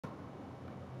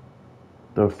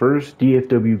The first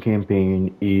DFW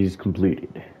campaign is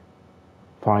completed.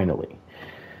 Finally.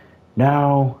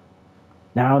 Now,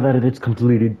 now that it's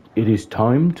completed, it is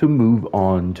time to move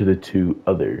on to the two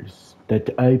others that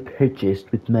I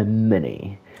purchased with my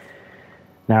money.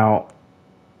 Now,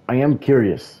 I am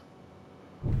curious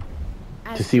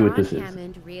to As see what John this is.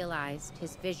 Hammond realized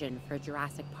his vision for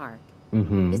Jurassic Park,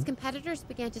 Mm-hmm. his competitors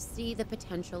began to see the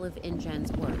potential of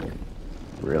InGen's work. One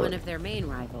Really? of their main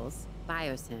rivals,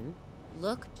 Biosyn,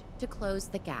 looked to close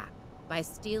the gap by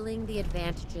stealing the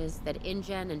advantages that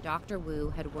InGen and Dr. Wu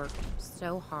had worked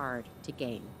so hard to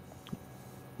gain.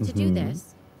 To do Mm-hmm.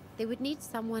 this, they would need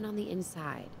someone on the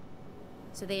inside.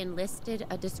 So they enlisted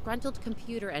a disgruntled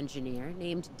computer engineer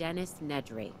named Dennis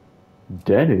Nedry.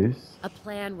 Dennis? A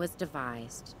plan was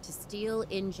devised to steal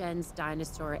InGen's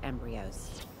dinosaur embryos,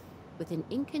 with an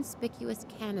inconspicuous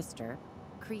canister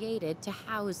created to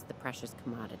house the precious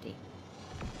commodity.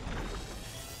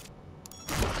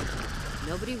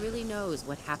 Nobody really knows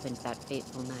what happened that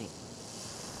fateful night.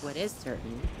 What is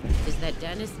certain is that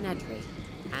Dennis Nedry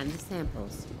and the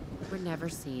samples were never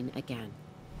seen again.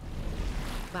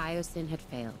 Biosyn had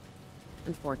failed.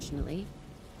 Unfortunately,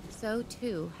 so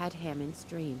too had Hammond's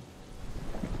dream.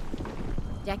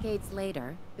 Decades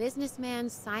later, businessman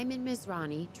Simon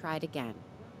Mizrani tried again,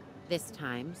 this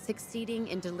time succeeding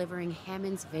in delivering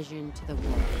Hammond's vision to the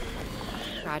world.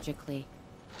 Tragically,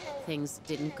 things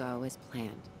didn't go as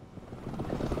planned.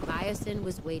 Biosyn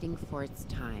was waiting for its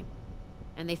time,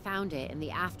 and they found it in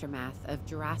the aftermath of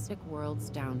Jurassic World's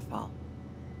downfall.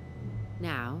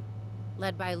 Now,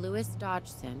 led by Louis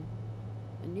Dodgson,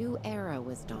 a new era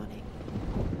was dawning.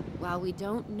 While we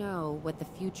don't know what the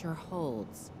future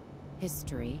holds,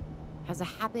 history has a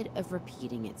habit of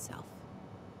repeating itself.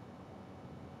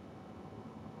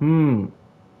 Hmm.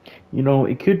 You know,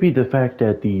 it could be the fact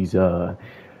that these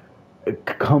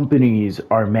companies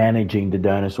are managing the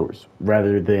dinosaurs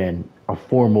rather than a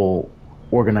formal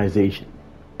organization.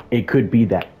 It could be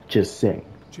that, just saying.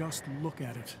 Just look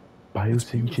at it. It's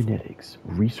Biosyn beautiful. Genetics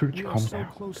Research We are so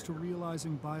Compound. close to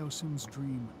realizing Biosyn's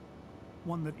dream.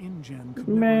 One that InGen could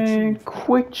never Man, achieve.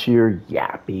 quit your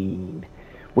yapping.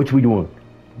 What we doing?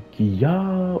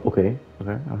 Yeah. Okay.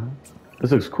 Okay.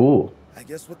 This looks cool. I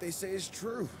guess what they say is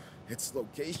true. It's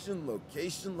location,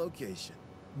 location, location.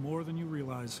 More than you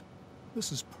realize.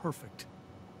 This is perfect.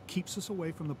 Keeps us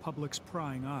away from the public's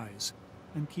prying eyes,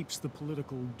 and keeps the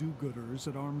political do-gooders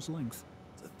at arm's length.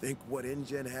 To think what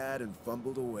InGen had and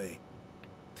fumbled away.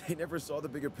 They never saw the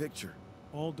bigger picture.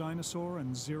 All dinosaur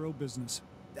and zero business.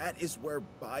 That is where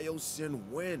Biosyn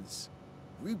wins.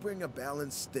 We bring a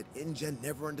balance that InGen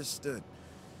never understood.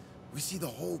 We see the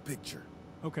whole picture.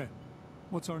 Okay,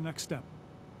 what's our next step?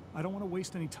 I don't want to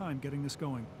waste any time getting this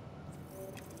going.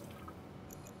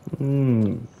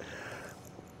 Hmm.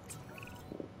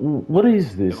 What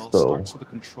is It this all though? starts with a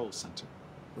control center.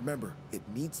 Remember, it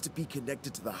needs to be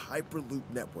connected to the Hyperloop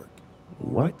network. All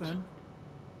What? right then,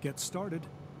 get started.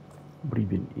 What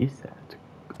even is that?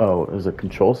 Oh, there's a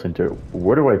control center.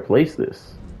 Where do I place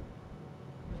this?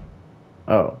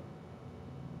 Oh.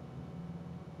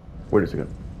 Wait a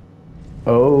second.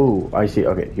 Oh, I see.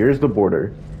 Okay, here's the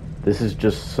border. This is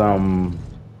just some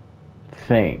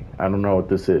thing. I don't know what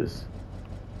this is.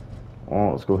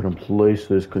 Oh, let's go ahead and place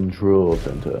this control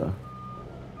center.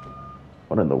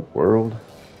 What in the world?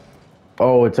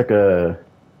 Oh, it's like a...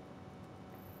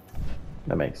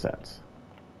 That makes sense.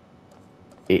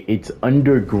 It's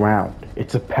underground.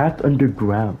 It's a path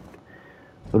underground.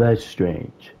 Well, that's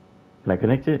strange. Can I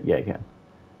connect it? Yeah, I can.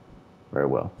 Very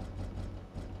well.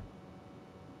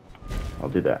 I'll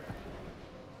do that.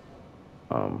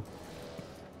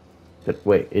 But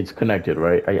wait, it's connected,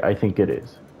 right? I think it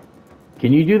is.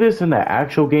 Can you do this in the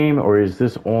actual game, or is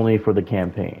this only for the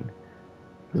campaign?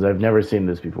 Because I've never seen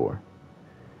this before.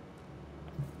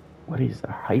 What is a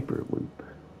Hyperloop?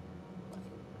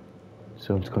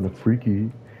 Sounds kind of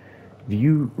freaky.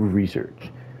 View research.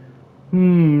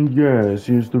 Yes,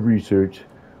 here's the research.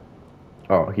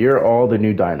 Oh, here are all the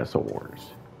new dinosaurs.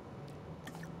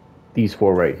 These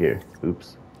four right here.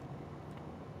 Oops.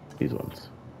 These ones.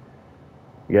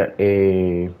 We got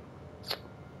a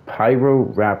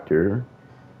Pyroraptor,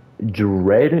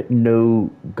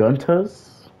 Dreadnoguntus,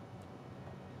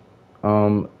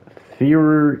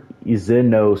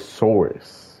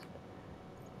 Therizinosaurus,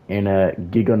 and a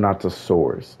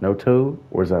Giganotosaurus. Noto?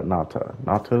 Or is that Nata?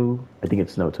 Nato? I think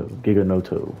it's Noto.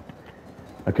 Giganoto.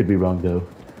 I could be wrong though.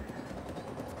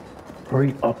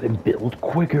 Hurry up and build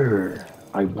quicker.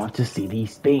 I want to see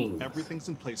these things. Everything's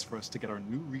in place for us to get our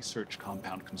new research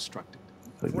compound constructed.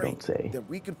 So you don't say. Then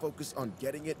we can focus on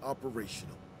getting it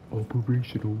operational.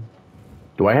 Operational.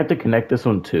 Do I have to connect this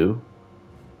one too?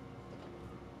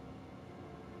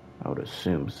 I would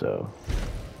assume so.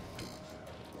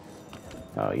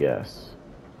 Oh, yes.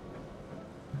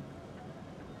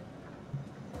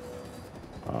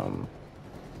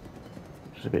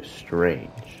 It's a bit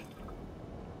strange.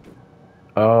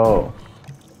 Oh.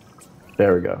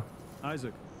 There we go.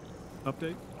 Isaac,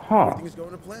 update? Huh. Everything is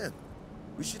going to plan.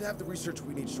 We should have the research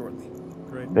we need shortly.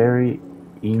 Great. Very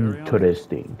Carry on.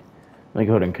 interesting. Let me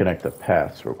go ahead and connect the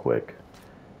paths real quick.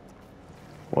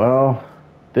 Well,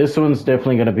 this one's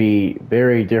definitely going to be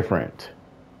very different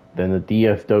than the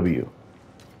DFW.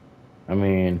 I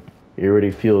mean, it already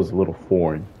feels a little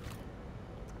foreign.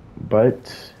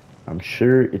 But I'm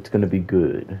sure it's going to be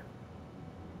good.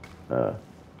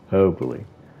 Hopefully.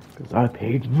 Because I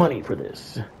paid money for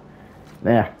this.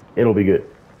 Nah, it'll be good.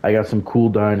 I got some cool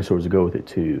dinosaurs to go with it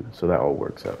too, so that all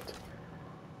works out.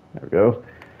 There we go.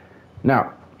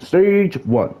 Now, stage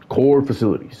 1, core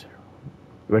facilities.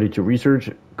 Ready to research?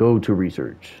 Go to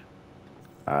research.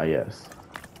 Ah, yes.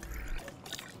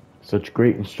 Such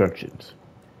great instructions.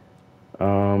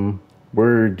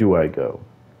 Where do I go?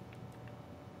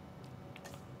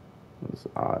 That's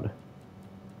odd.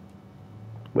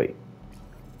 Wait.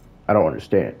 I don't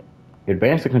understand.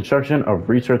 Advance the construction of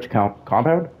research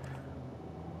compound?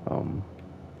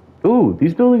 Ooh,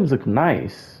 these buildings look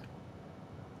nice.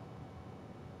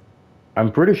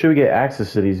 I'm pretty sure we get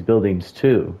access to these buildings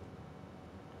too.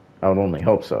 I would only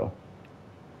hope so.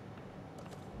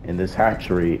 And this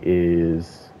hatchery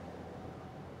is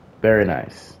very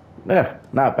nice. Yeah,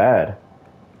 not bad.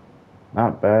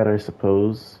 Not bad, I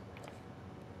suppose.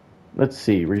 Let's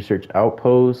see, research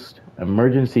outpost,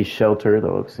 emergency shelter, that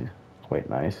looks quite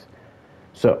nice.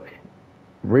 So,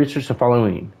 research the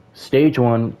following. Stage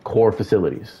 1, core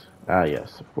facilities. Ah,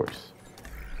 yes, of course.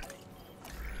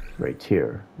 Right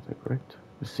here. Is that correct?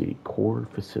 Let's see, core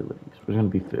facilities. Where's going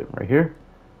to be fit? Right here?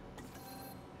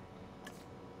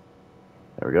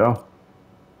 There we go.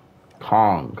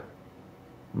 Kong.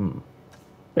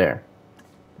 There.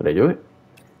 Did I do it?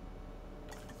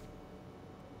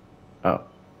 Oh.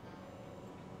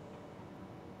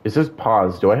 It says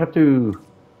pause. Do I have to...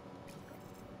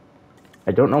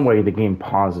 I don't know why the game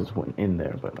pauses when in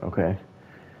there, but okay.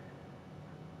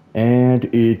 And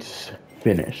it's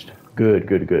finished. Good,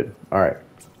 good, good. Alright.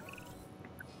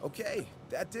 Okay,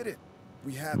 that did it.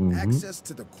 We have access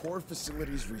to the core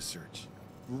facilities research.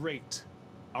 Great.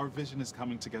 Our vision is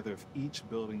coming together if each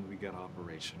building we get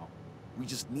operational. We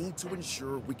just need to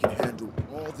ensure we can handle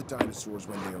all the dinosaurs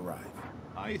when they arrive.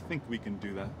 I think we can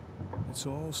do that. It's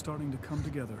all starting to come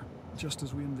together, just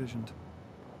as we envisioned.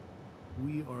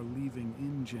 We are leaving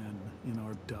InGen in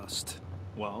our dust.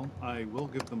 Well, I will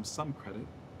give them some credit.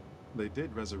 They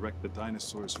did resurrect the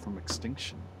dinosaurs from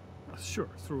extinction. Sure,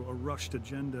 through a rushed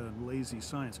agenda and lazy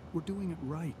science. We're doing it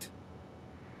right.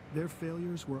 Their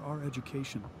failures were our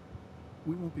education.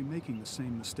 We won't be making the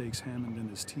same mistakes Hammond and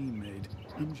his team made.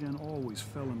 InGen always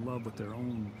fell in love with their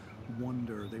own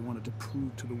wonder. They wanted to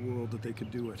prove to the world that they could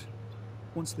do it.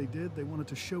 Once they did, they wanted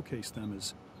to showcase them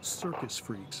as circus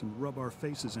freaks and rub our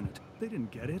faces in it. They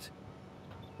didn't get it.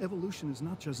 Evolution is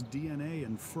not just DNA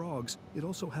and frogs. It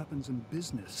also happens in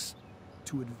business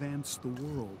to advance the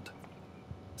world.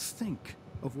 Think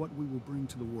of what we will bring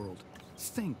to the world.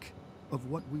 Think of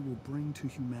what we will bring to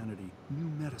humanity. New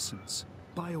medicines,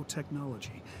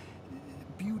 biotechnology,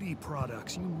 beauty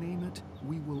products, you name it,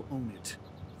 we will own it.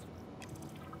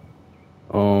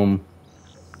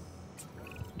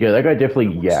 Yeah, that guy definitely I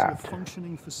want to see yapped. a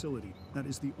functioning facility. That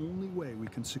is the only way we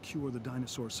can secure the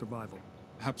dinosaur survival.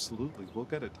 Absolutely, we'll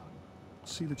get it done.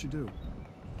 See that you do.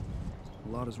 A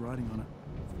lot is riding on it.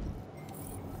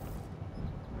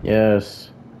 Yes.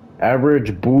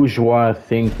 Average bourgeois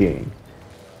thinking.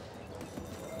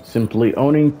 Simply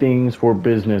owning things for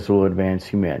business will advance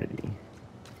humanity.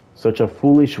 Such a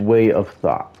foolish way of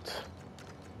thought.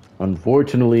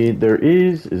 Unfortunately, there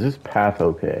is this path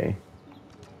okay?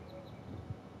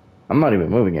 I'm not even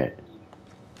moving it.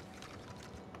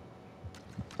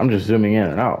 I'm just zooming in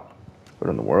and out. What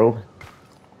in the world?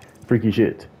 Freaky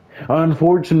shit.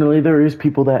 Unfortunately, there is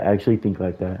people that actually think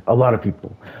like that. A lot of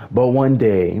people. But one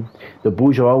day, the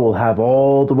bourgeois will have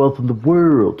all the wealth in the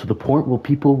world to the point where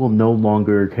people will no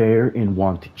longer care and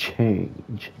want to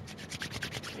change.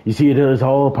 You see, it is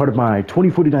all part of my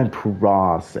 2049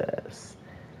 process.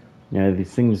 Yeah,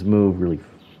 these things move really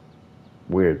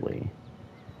weirdly.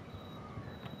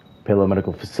 Palo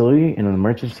Medical Facility in an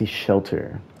emergency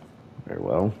shelter. Very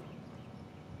well.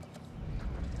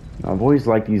 Now, I've always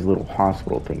liked these little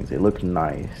hospital things. They look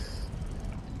nice.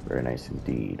 Very nice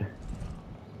indeed.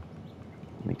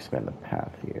 Let me expand the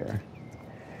path here.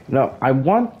 No, I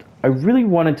really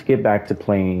wanted to get back to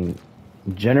playing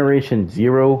Generation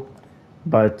Zero,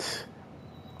 but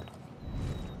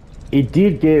it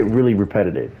did get really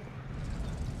repetitive.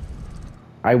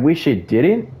 I wish it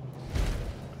didn't.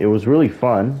 It was really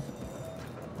fun,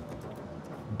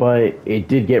 but it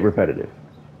did get repetitive.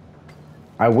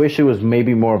 I wish it was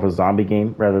maybe more of a zombie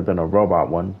game rather than a robot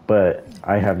one, but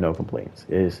I have no complaints.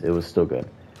 It was still good.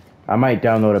 I might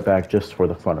download it back just for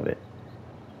the fun of it.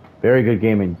 Very good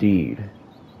game indeed.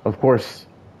 Of course,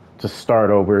 to start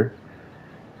over,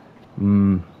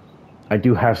 I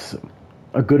do have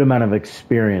a good amount of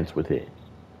experience with it.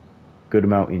 Good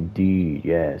amount indeed.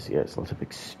 Yes, lots of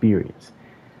experience.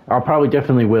 I'll probably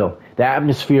definitely will. The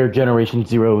atmosphere Generation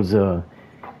Zero's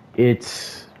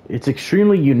it's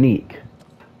extremely unique.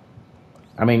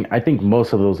 I mean, I think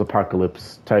most of those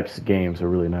apocalypse types of games are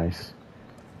really nice.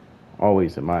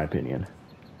 Always, in my opinion.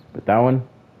 But that one,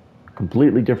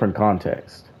 completely different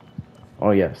context.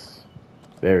 Oh yes,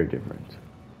 very different.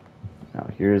 Now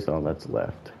here's all that's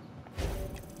left.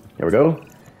 There we go.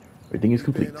 Everything is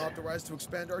complete. Been authorized to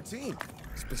expand our team,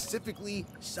 specifically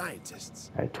scientists.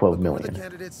 At 12 Look over million. the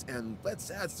candidates and let's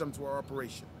add some to our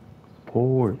operation. Of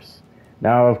course.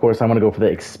 Now, of course, I'm gonna go for the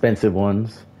expensive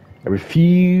ones. I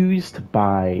refuse to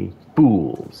buy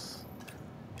fools.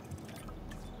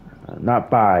 Not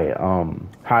buy.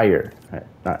 Hire.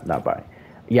 Not buy.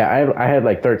 Yeah, I had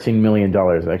like $13 million.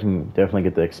 I can definitely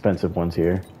get the expensive ones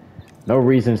here. No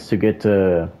reasons to get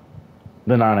the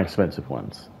non-expensive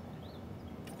ones.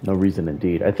 No reason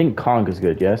indeed. I think Kong is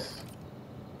good, yes?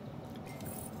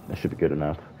 That should be good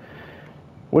enough.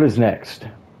 What is next?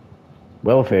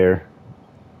 Welfare.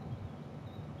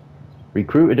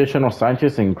 Recruit additional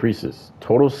scientists and increases.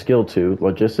 Total skill 2.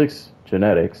 Logistics.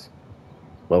 Genetics.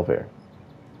 Welfare.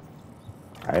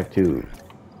 I have 2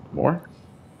 more?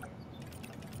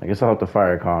 I guess I'll have to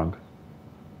fire Kong.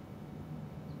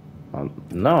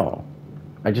 No.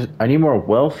 I need more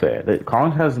welfare.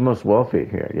 Kong has the most welfare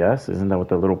here, yes? Isn't that what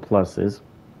the little plus is?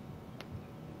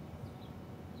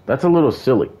 That's a little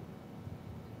silly.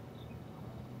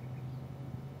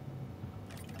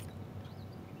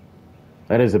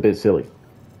 That is a bit silly.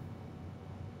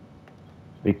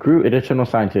 Recruit additional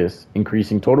scientists,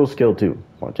 increasing total skill 2.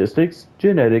 Logistics,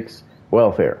 genetics,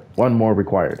 welfare. 1 more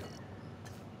required.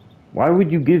 Why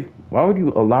would you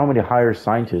allow me to hire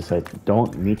scientists that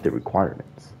don't meet the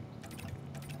requirements?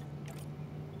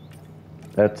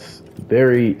 That's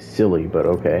very silly, but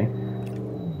okay.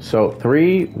 So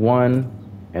 3, 1,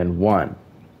 and 1.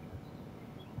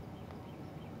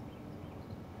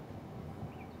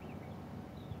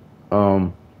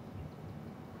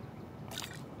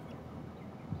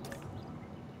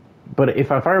 But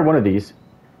if I fire one of these,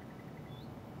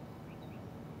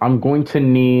 I'm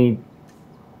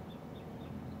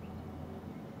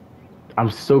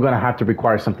still gonna have to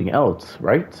require something else,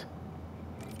 right?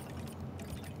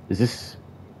 Is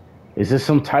this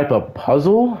some type of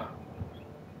puzzle?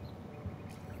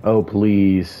 Oh,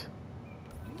 please.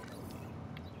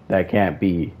 That can't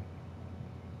be.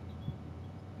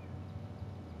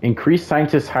 Increase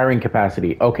scientist hiring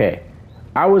capacity. Okay.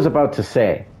 I was about to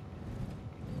say.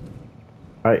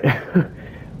 I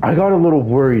I got a little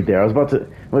worried there. I was about to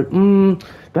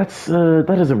that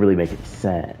doesn't really make any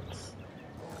sense.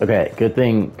 Okay, good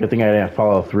thing I didn't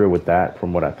follow through with that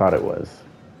from what I thought it was.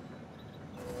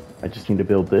 I just need to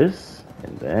build this,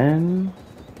 and then...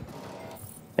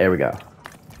 There we go.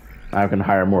 Now I can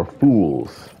hire more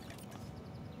fools.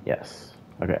 Yes.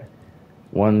 Okay.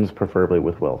 Ones preferably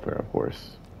with welfare, of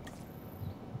course.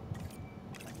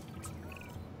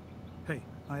 Hey,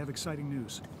 I have exciting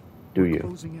news. Do We're you?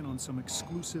 closing in on some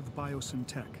exclusive biosyn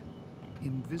tech.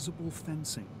 Invisible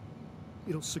fencing.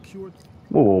 It'll secure...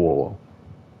 Whoa.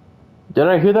 Did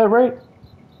I hear that right?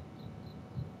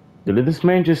 Did this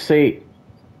man just say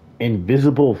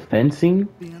invisible fencing?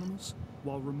 the animals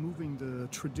while removing the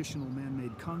traditional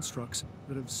man-made constructs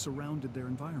that have surrounded their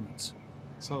environments.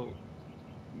 So,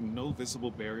 no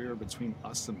visible barrier between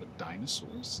us and the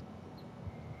dinosaurs?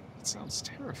 It sounds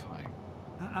terrifying.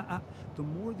 The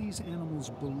more these animals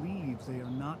believe they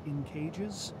are not in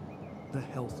cages, the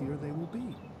healthier they will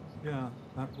be. Yeah,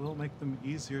 that will make them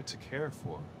easier to care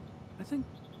for. I think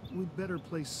we'd better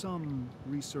place some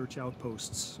research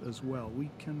outposts as well.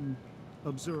 We can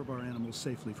observe our animals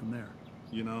safely from there.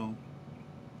 You know,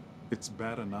 it's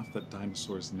bad enough that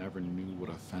dinosaurs never knew what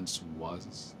a fence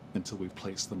was until we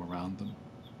placed them around them.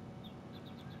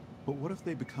 But what if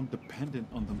they become dependent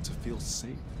on them to feel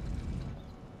safe?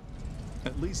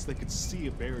 At least they could see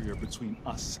a barrier between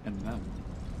us and them.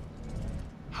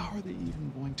 How are they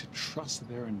even going to trust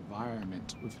their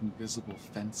environment with invisible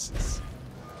fences?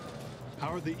 How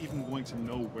are they even going to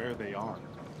know where they are?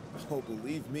 Oh,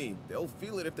 believe me, they'll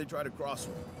feel it if they try to cross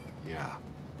one. Yeah,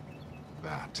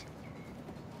 that.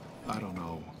 I don't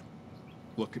know.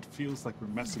 Look, it feels like we're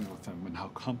messing with them and how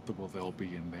comfortable they'll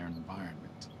be in their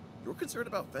environment. You're concerned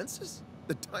about fences?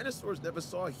 The dinosaurs never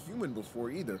saw a human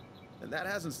before either, and that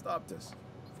hasn't stopped us.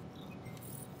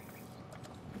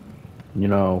 You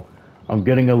know, I'm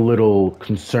getting a little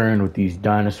concerned with these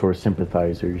dinosaur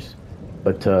sympathizers,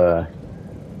 but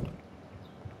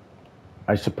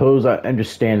I suppose I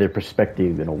understand their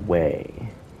perspective in a way.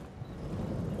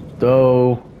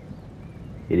 Though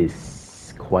it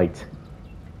is quite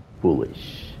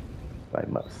foolish, I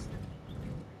must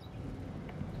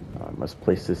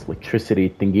place this electricity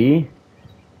thingy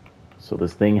so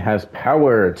this thing has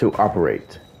power to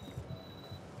operate.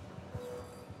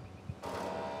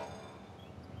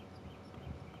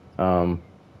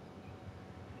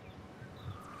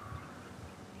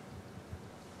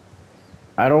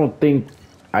 I don't think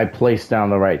I placed down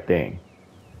the right thing.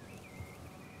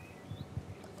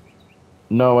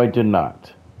 No, I did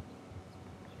not.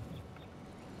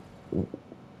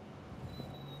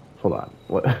 Hold on.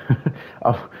 What?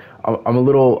 I'm a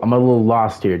little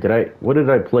lost here. What did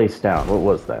I place down? What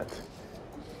was that?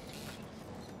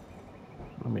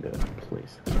 Let me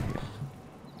place it here.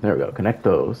 There we go. Connect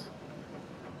those.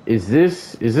 Is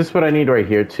this what I need right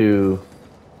here to?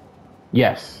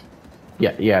 Yes.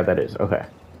 Yeah, that is. Okay.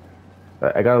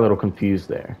 I got a little confused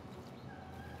there.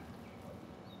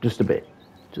 Just a bit.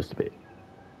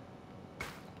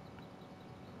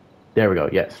 There we go.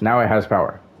 Yes. Now it has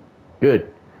power.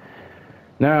 Good.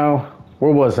 Now,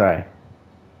 where was I?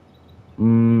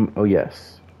 Oh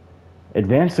yes.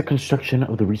 Advance the construction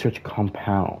of the research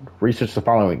compound. Research the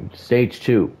following. Stage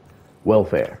 2.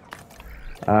 Welfare.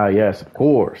 Ah, yes, of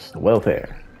course. The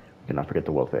welfare. Cannot forget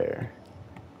the welfare.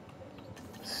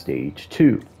 Stage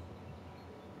 2.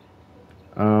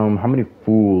 How many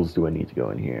fools do I need to go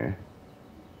in here?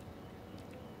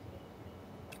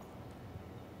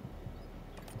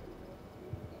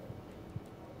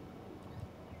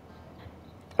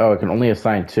 Oh, I can only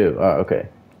assign 2. Oh, okay.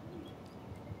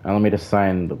 Now let me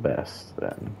assign the best,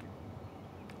 then.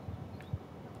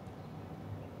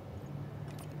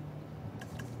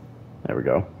 There we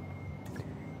go.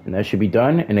 And that should be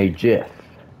done in a jiff.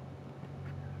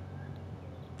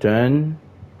 10,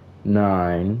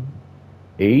 9,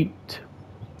 8,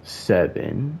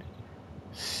 7,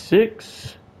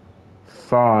 6,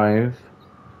 5,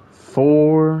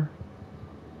 4,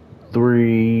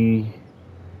 3,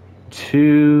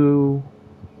 2,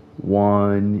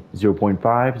 1, 0.5,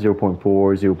 0.4,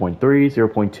 0.3,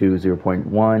 0.2,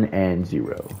 0.1, and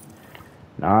 0.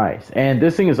 Nice. And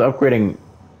this thing is upgrading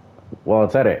while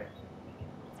it's at it,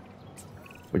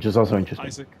 which is also interesting.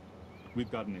 Isaac,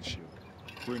 we've got an issue.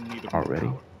 We're in need of Already?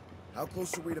 more power. How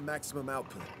close are we to maximum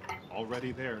output?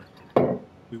 Already there.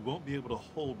 We won't be able to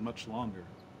hold much longer.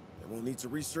 Then we'll need to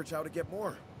research how to get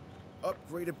more.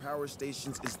 Upgraded power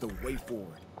stations is the way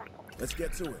forward. Let's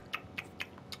get to it.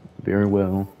 Very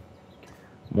well.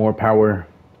 More power.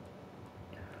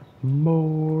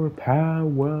 More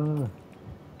power.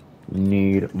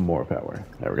 Need more power.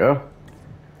 There we go.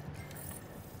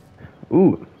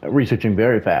 Ooh, researching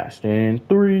very fast. In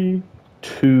 3,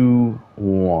 2,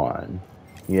 1.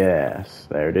 Yes,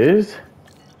 there it is.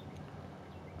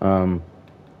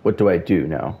 What do I do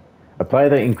now? Apply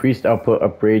the increased output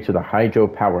upgrade to the hydro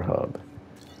power hub.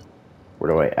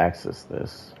 Where do I access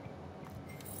this?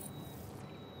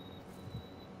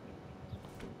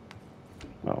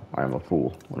 Oh, I'm a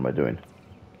fool. What am I doing?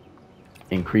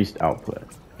 Increased output.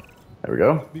 There we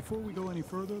go. Before we go any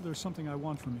further, there's something I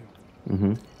want from you.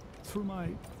 Mm-hmm. Through my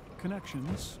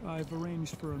connections, I've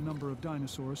arranged for a number of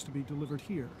dinosaurs to be delivered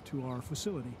here to our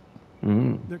facility.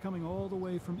 Mm-hmm. They're coming all the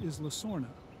way from Isla Sorna,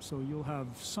 so you'll have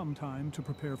some time to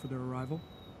prepare for their arrival.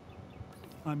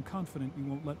 I'm confident you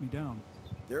won't let me down.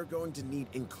 They're going to need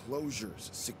enclosures,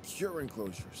 secure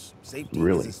enclosures. Safety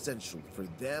Really? is essential for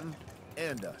them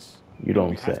and us. You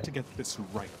don't We say. have to get this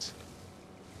right.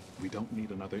 We don't need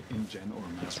another InGen or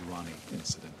Masrani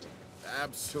incident.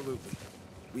 Absolutely.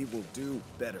 We will do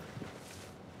better.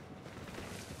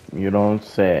 You don't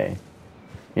say.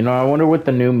 You know, I wonder what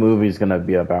the new movie's gonna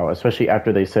be about, especially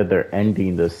after they said they're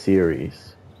ending the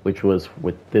series, which was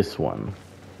with this one,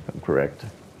 if I'm correct.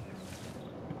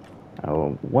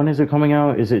 Oh, when is it coming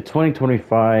out? Is it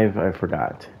 2025? I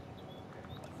forgot.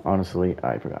 Honestly,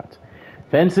 I forgot.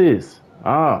 Fences!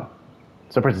 Ah!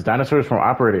 Separates dinosaurs from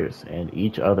operators and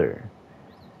each other.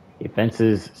 A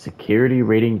fence's security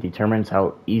rating determines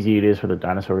how easy it is for the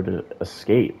dinosaur to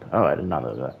escape. Oh, I did not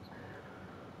know that.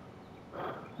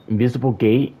 Invisible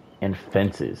gate and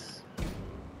fences.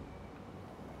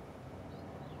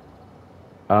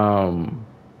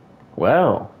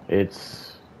 Well,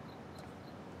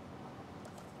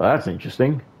 that's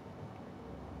interesting.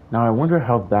 Now I wonder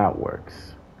how that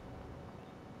works.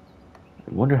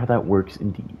 I wonder how that works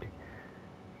indeed.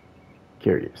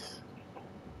 Curious.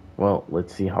 Well,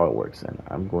 let's see how it works then.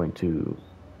 I'm going to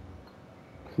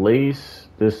place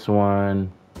this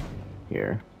one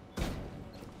here. I'm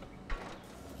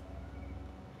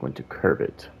going to curve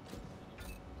it.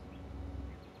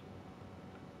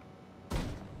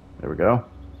 There we go.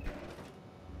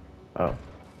 Oh.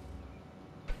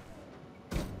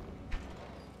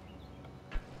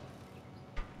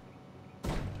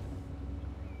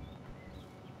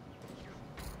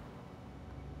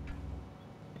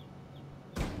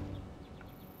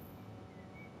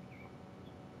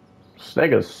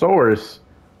 Stegosaurus?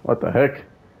 What the heck?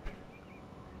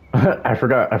 I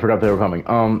forgot they were coming.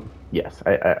 Yes,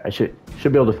 I should be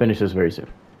able to finish this very soon.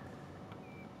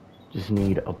 Just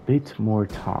need a bit more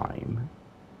time.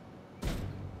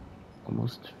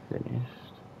 Almost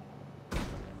finished.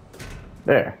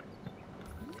 There.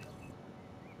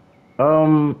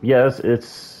 Yes,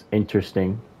 it's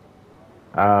interesting.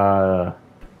 Whoa.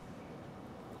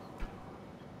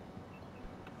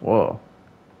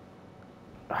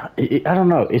 I don't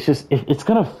know. It's just it's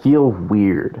gonna feel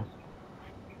weird.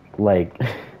 Like,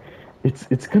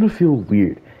 it's gonna feel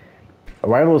weird.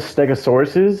 Arrival of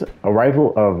Stegosauruses,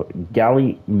 arrival of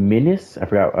Gallimimus. I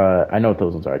forgot. I know what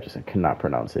those ones are. I just cannot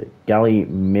pronounce it.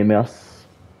 Gallimimus.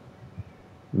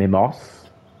 Mimos.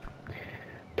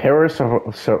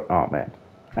 Oh man,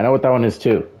 I know what that one is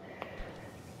too.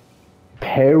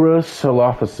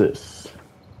 Parasaurolophus.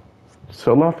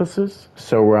 Solophysis?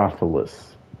 Saurophilus.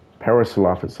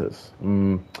 Parasaurolophus.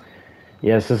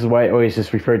 Yes, this is why I always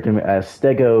just refer to them as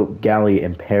Stego, Galli,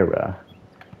 and Para.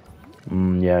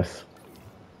 Yes.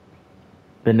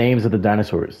 The names of the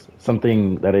dinosaurs.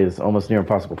 Something that is almost near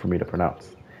impossible for me to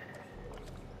pronounce.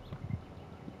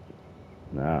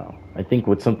 Now, I think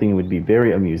what something would be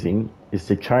very amusing is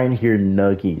to try and hear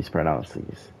Nuggies pronounce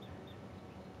these.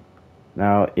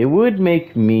 Now, it would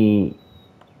make me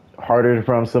harder to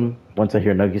pronounce them once I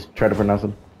hear Nuggies try to pronounce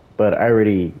them, but I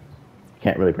already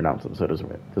can't really pronounce them, so it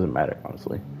doesn't matter,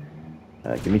 honestly.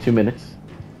 Give me 2 minutes.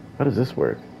 How does this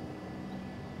work?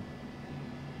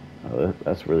 Oh,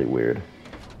 that's really weird.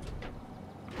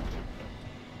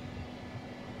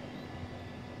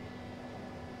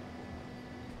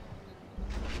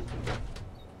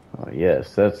 Oh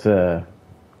yes, that's I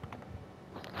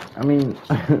mean,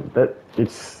 that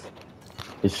it's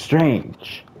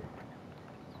strange.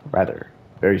 Rather,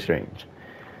 very strange.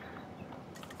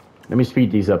 Let me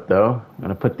speed these up though. I'm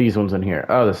gonna put these ones in here.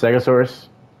 Oh, the Stegosaurus.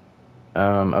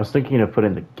 I was thinking of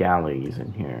putting the galleys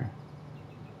in here.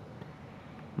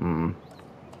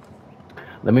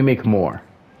 Let me make more.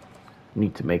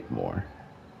 Need to make more.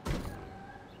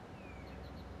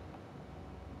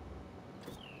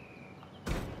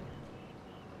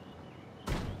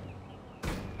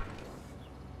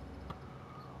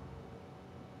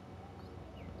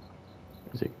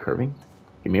 Is it curving?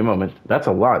 Give me a moment. That's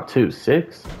a lot too.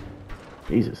 6?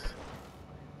 Jesus.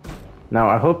 Now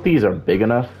I hope these are big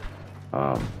enough.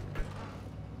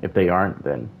 If they aren't,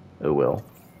 then it will.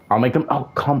 I'll make them. Oh,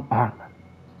 come on.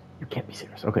 You can't be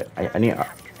serious. Okay, I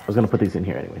was gonna put these in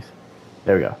here anyways.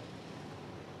 There we go.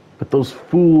 Put those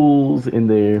fools in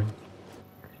there.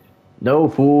 No,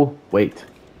 fool. Wait.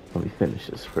 Let me finish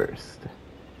this first.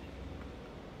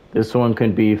 This one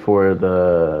could be for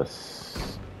the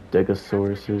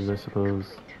Stegosauruses, I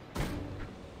suppose.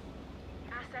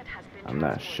 I'm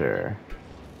not sure.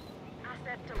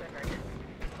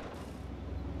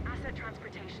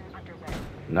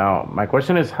 Now, my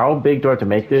question is, how big do I have to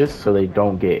make this so they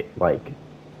don't get, like,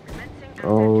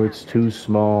 oh, it's too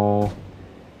small.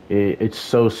 It's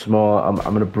so small. I'm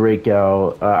going to break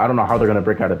out. I don't know how they're going to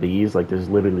break out of these. Like, there's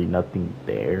literally nothing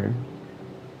there.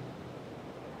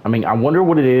 I mean, I wonder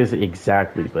what it is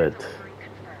exactly, but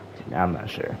I'm not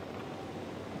sure.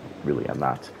 Really, I'm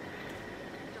not.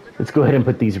 Let's go ahead and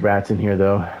put these rats in here,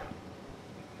 though.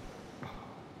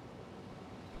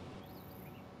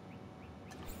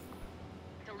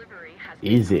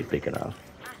 Is it big enough?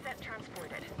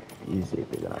 Is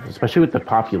it big enough? Especially with the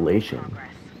population.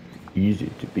 Is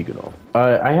it big enough?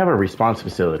 I have a response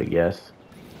facility, yes.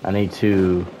 I need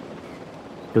to...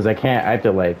 Because I have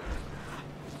to, like...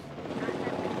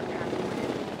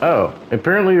 Oh,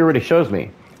 apparently it already shows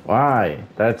me. Why?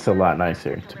 That's a lot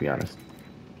nicer, to be honest.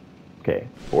 Okay,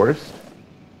 forest.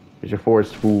 Here's your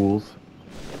forest fools.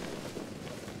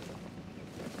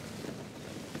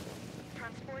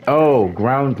 Oh,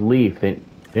 ground leaf. They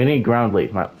need ground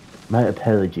leaf. My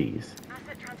apologies.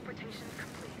 Asset transportation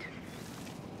complete.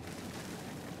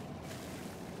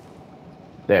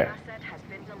 There. Asset has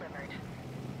been delivered.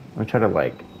 I'm gonna try to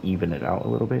like even it out a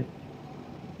little bit.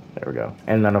 There we go.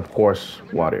 And then, of course,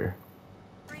 water.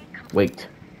 Wait.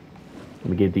 Let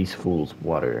me give these fools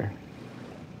water.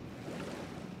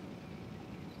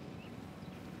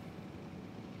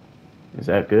 Is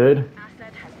that good?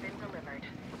 Asset has been delivered.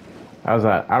 How's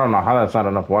that? I don't know how that's not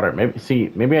enough water.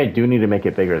 Maybe I do need to make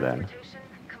it bigger then. Transportation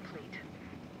complete.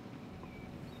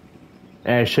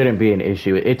 And it shouldn't be an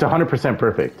issue. It's 100%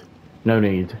 perfect. No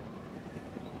need.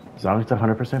 As long as it's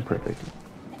 100% perfect.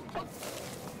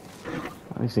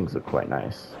 These things look quite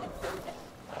nice.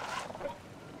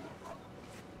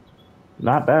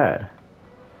 Not bad.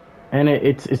 And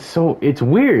it's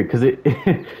weird because it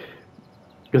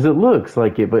because it looks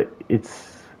like it, but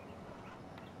it's,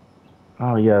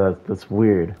 oh yeah, that's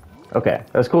weird. Okay,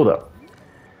 that's cool though.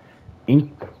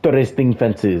 Interesting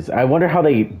fences. I wonder how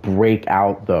they break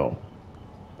out though.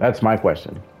 That's my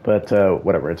question. But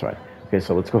whatever, it's fine. Okay,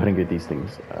 so let's go ahead and get these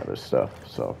things, other stuff.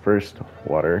 So first,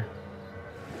 water.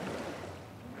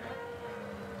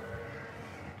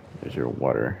 There's your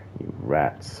water, you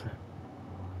rats.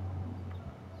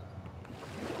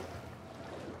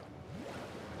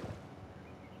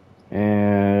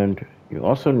 And you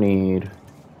also need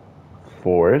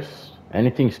forest.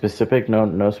 Anything specific?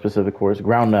 No specific forest.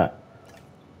 Ground nut.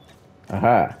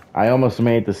 Aha. I almost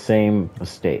made the same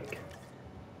mistake.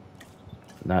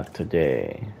 Not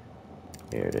today.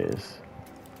 Here it is.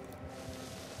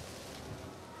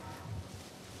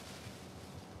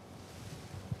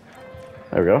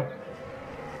 There we go.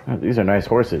 Oh, these are nice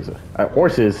horses.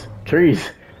 Horses. Trees.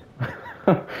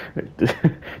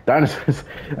 Dinosaurs.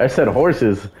 I said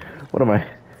horses. What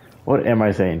am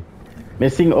I saying?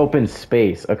 Missing open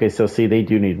space. Okay, so see, they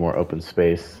do need more open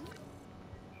space.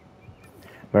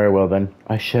 Very well then.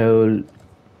 I shall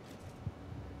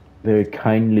very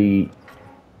kindly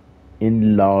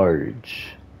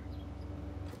enlarge.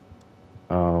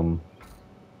 You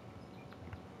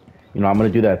know, I'm gonna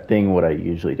do that thing what I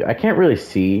usually do. I can't really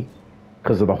see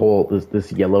because of the whole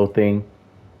this yellow thing.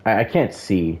 I can't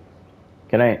see.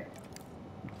 Can I?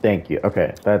 Thank you.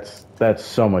 Okay, that's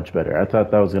so much better. I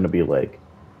thought that was gonna be like,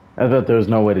 I thought there was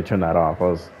no way to turn that off.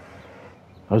 I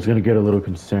was gonna get a little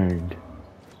concerned.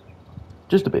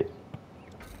 Just a bit.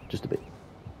 Just a bit.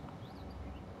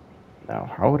 Now,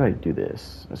 how would I do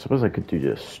this? I suppose I could do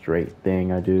this straight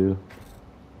thing I do,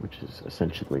 which is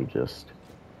essentially just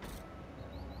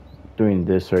doing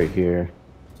this right here.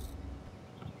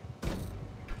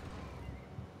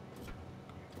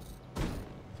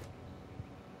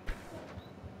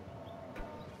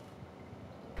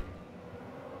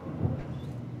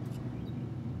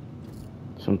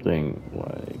 Something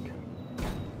like,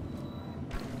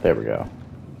 there we go.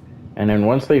 And then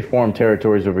once they form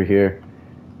territories over here,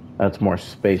 that's more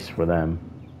space for them.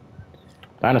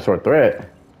 Dinosaur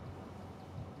threat?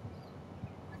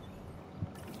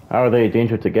 How are they a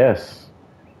danger to guess?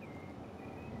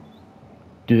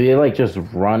 Do they like just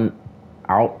run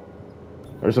out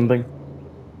or something?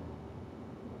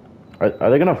 Are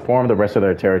they gonna form the rest of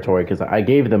their territory? Because I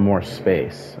gave them more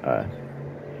space.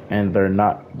 And they're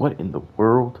not. What in the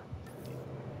world?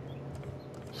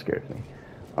 Scared me.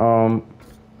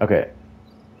 Okay.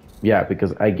 Yeah,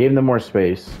 because I gave them more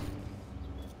space.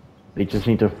 They just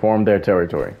need to form their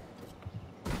territory.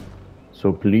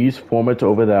 So please form it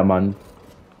over there, man.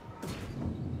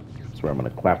 That's where I'm gonna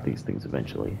clap these things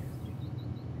eventually.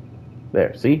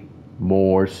 There, see?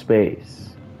 More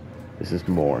space. This is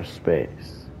more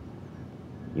space.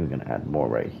 Even gonna add more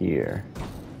right here.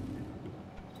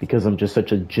 Because I'm just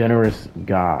such a generous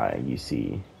guy, you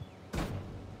see.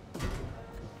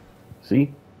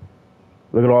 See?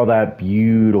 Look at all that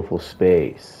beautiful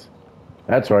space.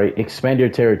 That's right. Expand your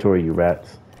territory, you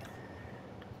rats.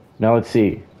 Now let's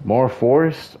see. More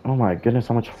forest? Oh my goodness,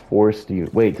 how much forest do you...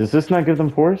 Wait, does this not give them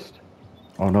forest?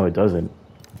 Oh no, it doesn't.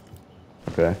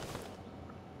 Okay.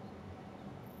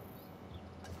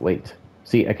 Wait.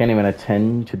 See, I can't even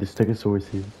attend to the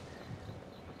stegosauruses.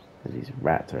 These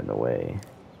rats are in the way.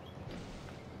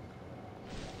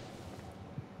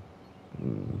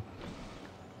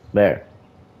 There.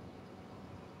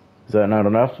 Is that not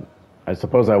enough? I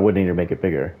suppose I would need to make it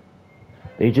bigger.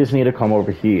 They just need to come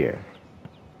over here.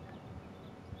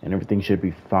 And everything should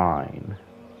be fine.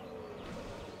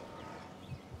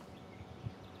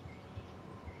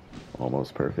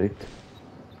 Almost perfect.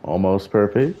 Almost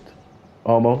perfect.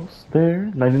 Almost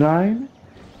there. 99.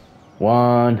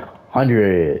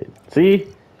 100. See?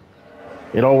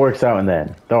 It all works out in the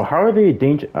end. Though, how are they a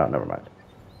danger? Oh, never mind.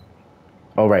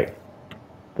 Oh, right.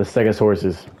 The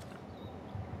Stegosauruses.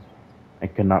 I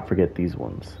cannot forget these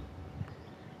ones.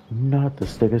 Not the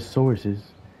Stegosauruses.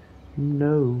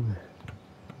 No.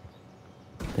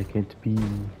 That can't be.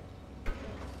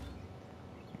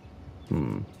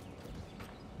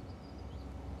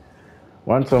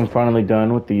 Once I'm finally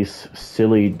done with these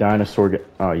silly dinosaur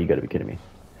oh, you gotta be kidding me.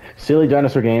 Silly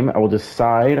dinosaur game, I will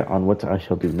decide on what I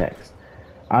shall do next.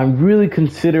 I'm really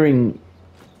considering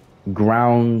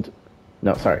ground...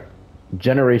 No, sorry.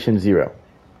 Generation Zero.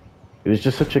 It was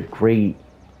just such a great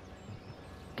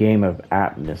game of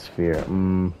atmosphere.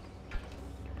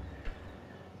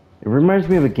 It reminds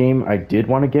me of a game I did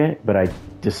want to get, but I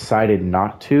decided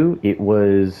not to. It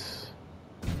was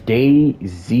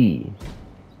DayZ.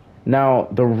 Now,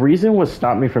 the reason what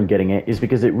stopped me from getting it is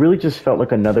because it really just felt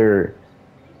like another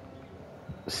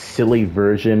silly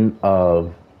version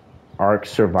of Ark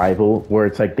Survival, where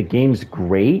it's like the game's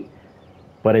great,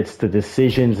 but it's the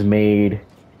decisions made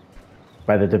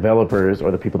by the developers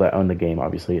or the people that own the game,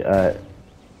 obviously.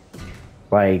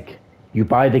 Like, you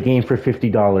buy the game for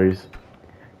 $50,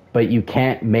 but you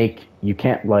have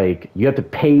to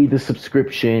pay the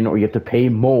subscription or you have to pay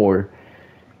more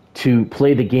to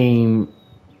play the game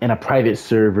in a private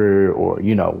server or,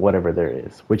 you know, whatever there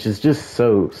is, which is just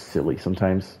so silly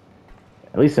sometimes,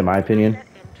 at least in my opinion,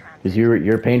 because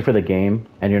you're paying for the game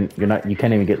and you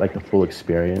can't even get like the full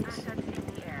experience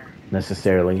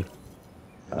necessarily.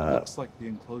 Looks like the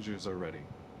enclosures are ready.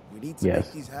 We need to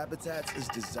make these habitats as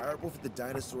desirable for the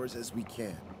dinosaurs as we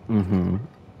can. Mm-hmm.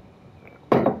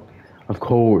 Of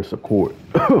course.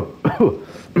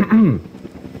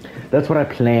 That's what I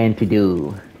plan to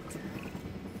do.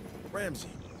 Ramsey,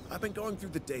 I've been going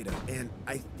through the data, and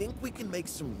I think we can make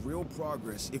some real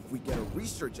progress if we get a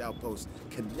research outpost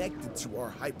connected to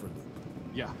our Hyperloop.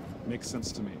 Yeah, makes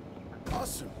sense to me.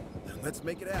 Awesome. Then let's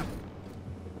make it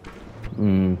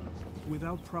happen.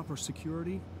 Without proper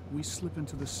security, we slip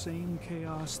into the same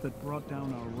chaos that brought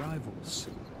down our rivals.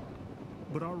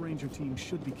 But our ranger team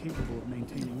should be capable of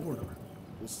maintaining order.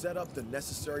 We'll set up the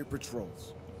necessary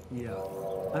patrols. Yeah,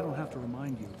 I don't have to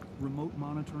remind you. Remote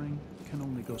monitoring can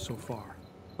only go so far.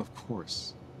 Of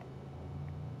course.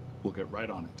 We'll get right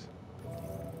on it.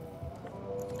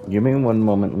 Give me one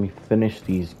moment. Let me finish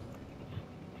these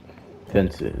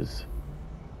fences.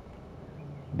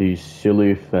 These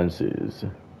silly fences.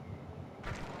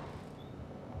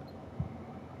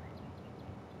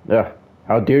 Ugh.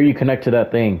 How dare you connect to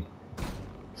that thing?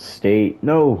 Stay.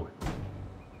 No!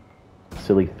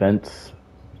 Silly fence.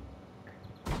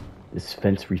 This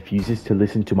fence refuses to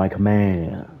listen to my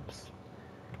commands.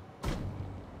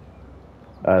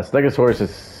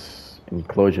 Stegosaurus's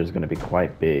enclosure is going to be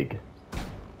quite big.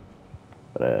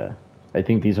 But I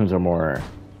think these ones are more...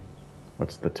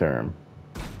 What's the term?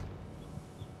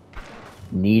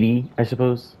 Needy, I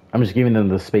suppose? I'm just giving them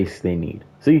the space they need.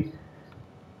 See?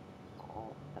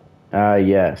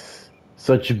 Yes.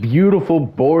 Such beautiful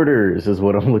borders is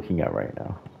what I'm looking at right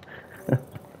now.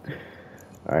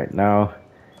 Alright, now...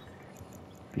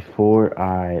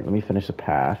 Let me finish the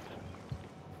path.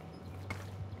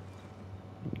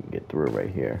 Get through right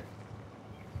here.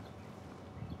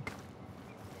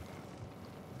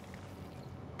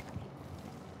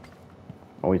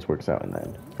 Always works out in the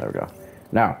end. There we go.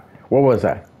 Now, what was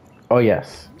that? Oh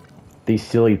yes, these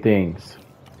silly things.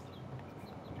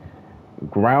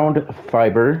 Ground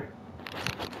fiber.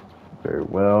 Very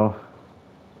well.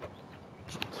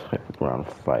 Type of ground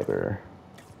fiber.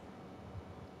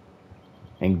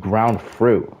 And ground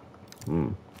fruit.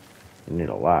 You need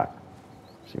a lot.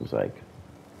 Seems like.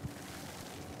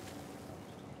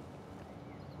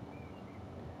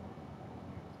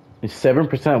 Is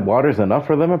 7% water is enough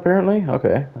for them, apparently?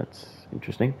 Okay, that's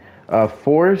interesting.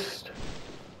 Forest.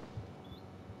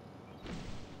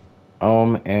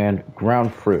 And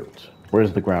ground fruit.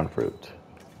 Where's the ground fruit?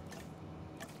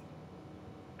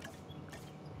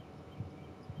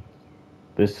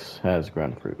 This has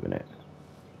ground fruit in it.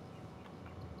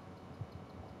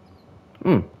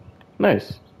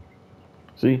 Nice.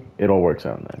 See? It all works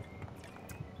out in there.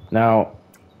 Now,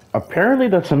 apparently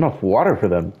that's enough water for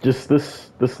them. Just this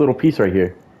little piece right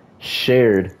here.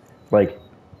 Shared. Like,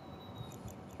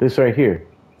 this right here.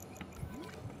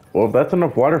 Well, if that's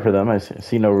enough water for them, I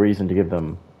see no reason to give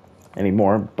them any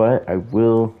more. But I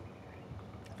will,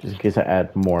 just in case I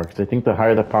add more. Because I think the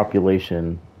higher the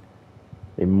population,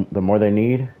 the more they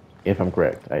need. If I'm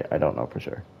correct. I don't know for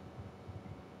sure.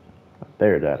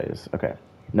 There that is. Okay.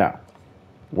 Now,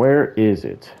 where is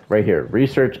it? Right here.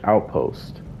 Research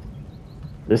outpost.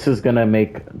 This is going to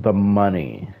make the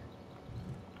money.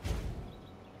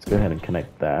 Let's go ahead and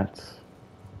connect that.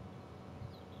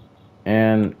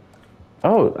 And,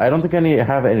 oh, I don't think I need to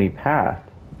have any path.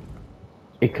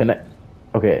 It connect.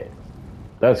 Okay.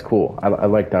 That's cool. I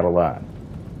like that a lot.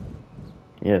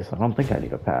 Yes, I don't think I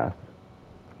need a path.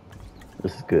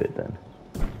 This is good then.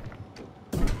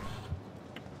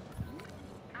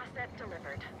 Asset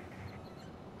delivered.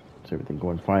 Is everything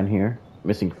going fine here?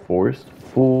 Missing forest?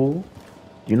 Fool.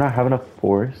 Do you not have enough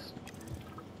forest?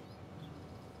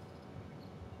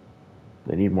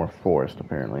 They need more forest,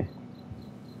 apparently.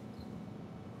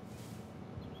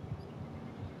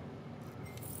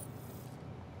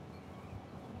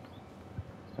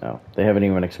 No, they haven't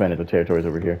even expanded the territories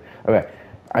over here. Okay,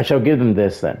 I shall give them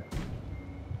this then.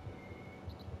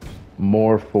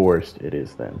 More forest it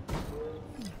is then.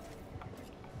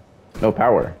 No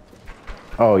power.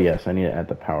 Oh yes, I need to add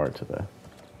the power to the...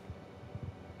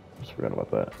 Just forgot about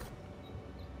that.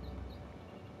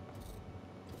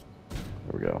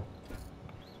 There we go.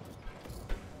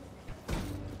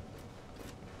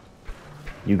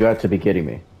 You got to be kidding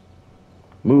me.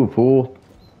 Move, fool.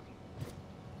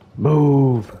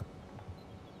 Move.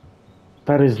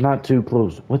 That is not too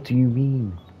close. What do you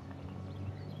mean?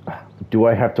 Do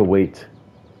I have to wait?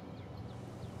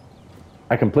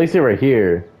 I can place it right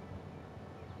here.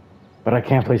 But I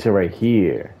can't place it right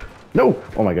here. No!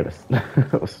 Oh my goodness.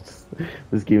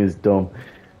 This game is dumb.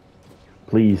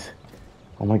 Please.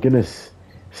 Oh my goodness.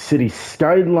 City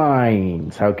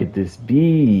skylines. How could this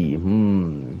be?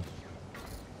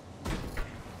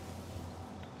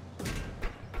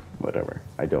 Whatever.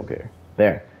 I don't care.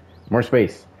 There. More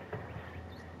space.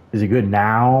 Is it good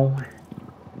now?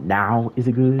 Now is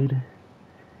it good?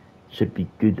 Should be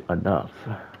good enough.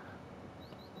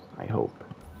 I hope.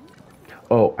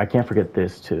 Oh, I can't forget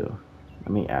this too. Let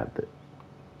me add that.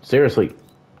 Seriously.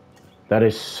 That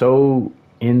is so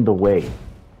in the way.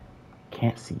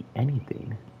 Can't see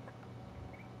anything.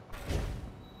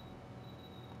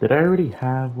 Did I already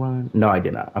have one? No, I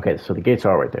did not. Okay, so the gates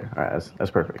are right there. All right,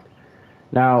 that's perfect.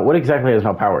 Now, what exactly has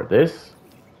no power? This?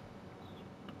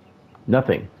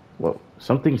 Nothing. Well,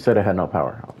 something said it had no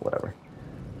power. Oh, whatever.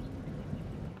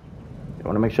 I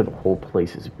want to make sure the whole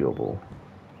place is viewable.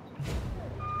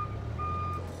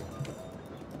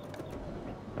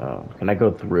 Can I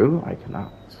go through? I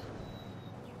cannot.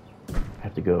 I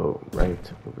have to go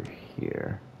right over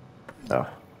here. Oh,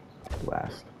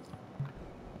 blast.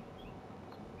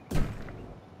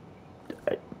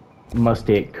 Must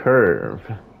take curve.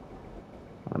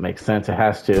 That makes sense. It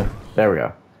has to. There we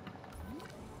go.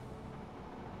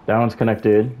 That one's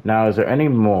connected. Now, is there any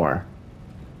more?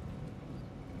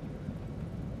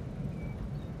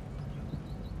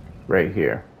 Right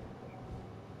here.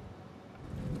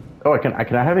 Oh, can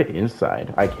I have it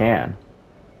inside? I can.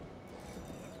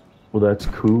 Well, that's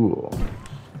cool.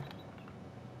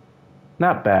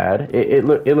 Not bad.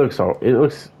 It'll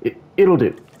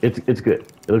do. It's good.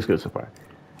 It looks good so far.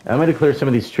 I'm going to clear some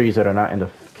of these trees that are not in the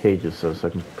cages so I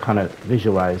can kind of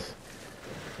visualize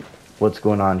what's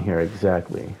going on here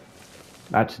exactly.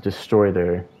 Not to destroy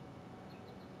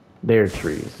their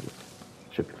trees.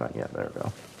 Should be fine. Yeah, there we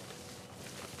go.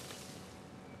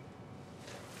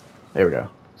 There we go.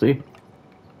 See?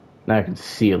 Now I can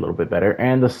see a little bit better,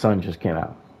 and the sun just came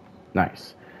out.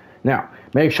 Nice. Now,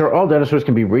 make sure all dinosaurs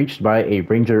can be reached by a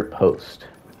ranger post.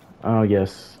 Oh,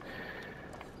 yes.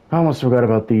 I almost forgot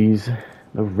about these.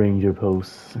 The ranger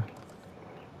posts.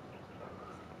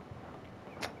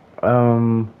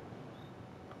 One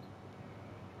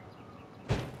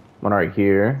right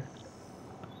here.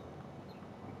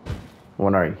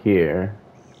 One right here.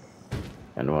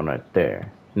 And one right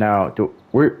there. Now,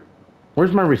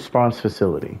 where's my response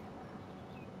facility?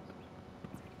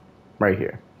 Right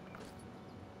here.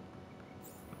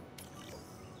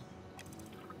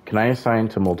 Can I assign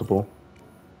to multiple?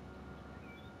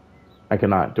 I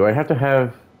cannot. Do I have to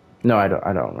have... No, I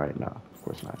don't right now. Of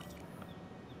course not.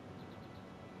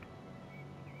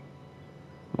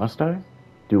 Must I?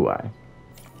 Do I?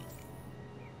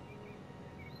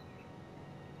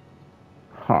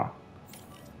 Huh.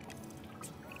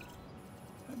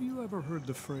 Have you ever heard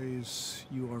the phrase,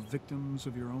 "You are victims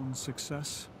of your own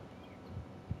success"?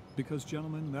 Because,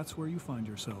 gentlemen, that's where you find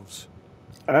yourselves.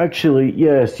 Actually,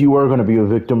 yes, you are going to be a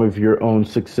victim of your own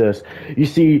success. You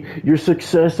see, your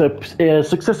success at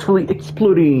successfully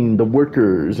exploiting the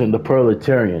workers and the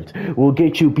proletariat will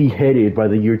get you beheaded by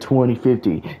the year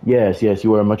 2050. Yes,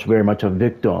 you are very much a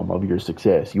victim of your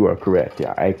success. You are correct.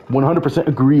 Yeah, I 100%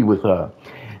 agree with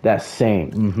that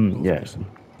saying. Yes.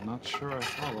 I'm not sure I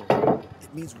follow.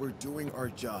 It means we're doing our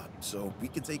job, so we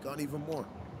can take on even more.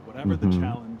 Whatever the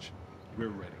challenge, we're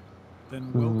ready.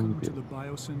 Then welcome to the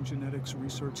Biosyn Genetics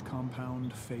Research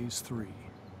Compound Phase 3.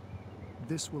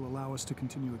 This will allow us to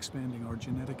continue expanding our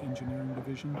genetic engineering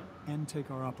division and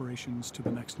take our operations to the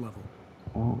next level.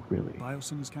 Oh, really?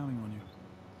 Biosyn is counting on you.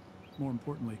 More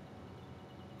importantly,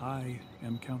 I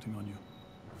am counting on you.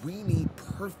 We need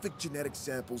perfect genetic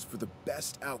samples for the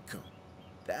best outcome.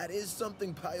 That is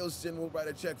something Biosyn will write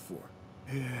a check for.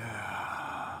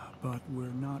 Yeah, But we're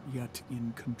not yet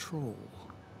in control.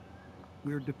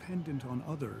 We're dependent on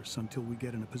others until we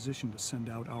get in a position to send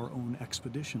out our own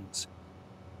expeditions.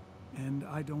 And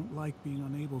I don't like being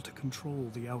unable to control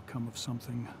the outcome of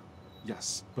something.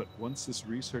 Yes, but once this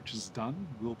research is done,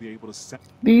 we'll be able to set.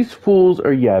 These fools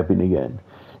are yapping again.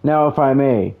 Now, if I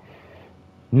may,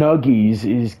 Nuggies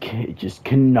just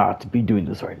cannot be doing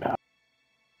this right now.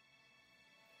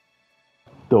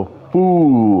 The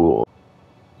fool.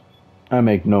 I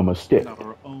make no mistake.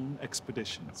 Our own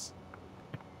expeditions.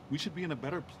 We should be in a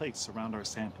better place around our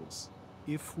samples.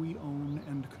 If we own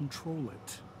and control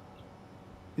it,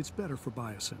 it's better for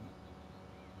Biosyn.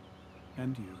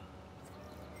 And you.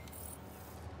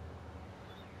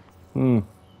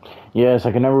 Yes,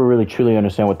 I can never really truly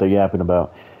understand what they're yapping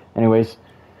about. Anyways,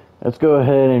 let's go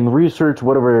ahead and research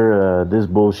whatever this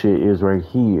bullshit is right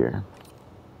here.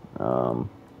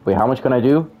 Wait, how much can I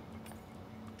do?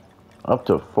 Up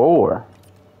to 4.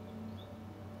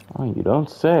 Oh, you don't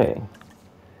say.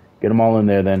 Get them all in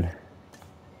there then.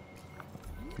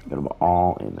 Get them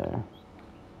all in there.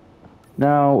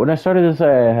 Now, when I started this, I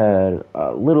had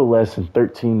a little less than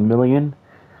 13 million.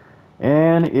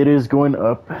 And it is going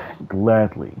up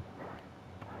gladly.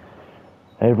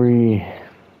 Every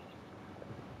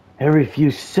few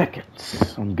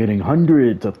seconds, I'm getting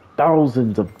hundreds of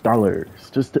thousands of dollars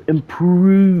just to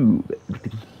improve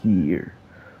everything here.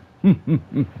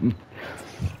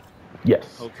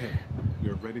 Yes. Okay,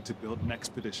 we're ready to build an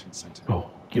expedition center.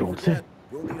 Oh, you don't say.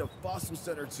 We'll need a fossil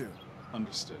center too.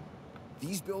 Understood.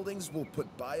 These buildings will put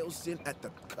Biosyn at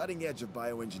the cutting edge of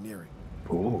bioengineering.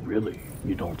 Oh, really?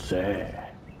 You don't say.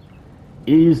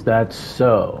 Is that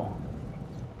so?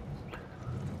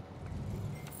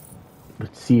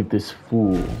 Let's see if this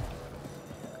fool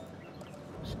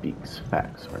speaks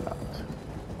facts or not.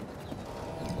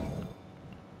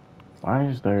 Why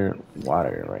is there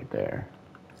water right there?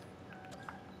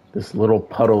 This little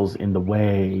puddle's in the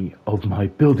way of my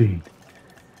building.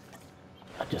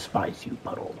 I despise you,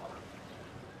 puddle.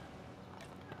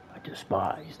 I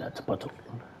despise that puddle.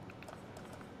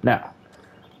 Now.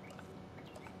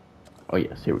 Oh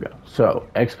yes, here we go. So,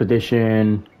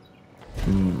 expedition.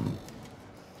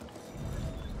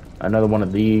 Another one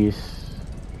of these.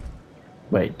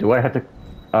 Wait, do I have to?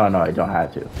 Oh no, I don't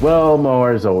have to. Well,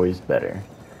 more is always better.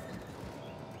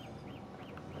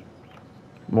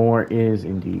 More is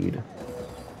indeed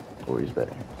always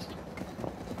better.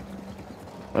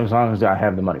 As long as I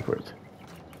have the money for it.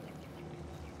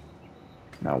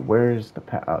 Now, where's the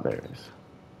path? Oh, there it is.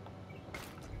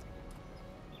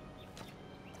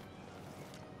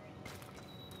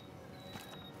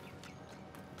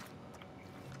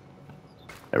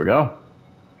 There we go.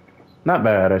 Not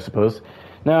bad, I suppose.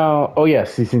 Now, oh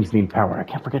yes, these things need power. I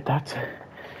can't forget that.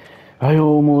 I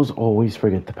almost always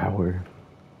forget the power.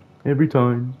 Every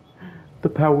time. The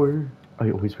power. I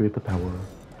always forget the power.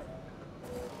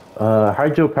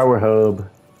 Hydro power hub.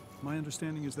 My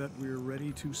understanding is that we're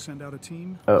ready to send out a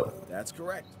team? Oh. That's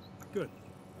correct. Good.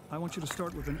 I want you to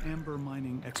start with an amber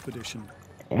mining expedition.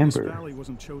 Amber. This valley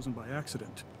wasn't chosen by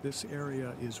accident. This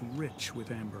area is rich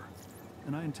with amber.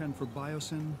 And I intend for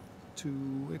Biosyn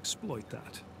to exploit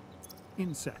that.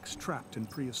 Insects trapped in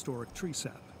prehistoric tree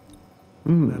sap.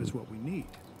 That is what we need.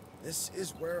 This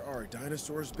is where our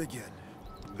dinosaurs begin.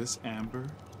 This amber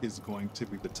is going to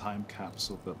be the time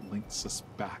capsule that links us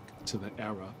back to the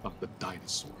era of the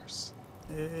dinosaurs.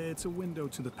 It's a window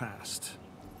to the past.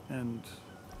 And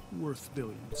worth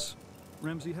billions.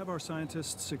 Ramsey, have our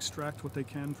scientists extract what they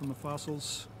can from the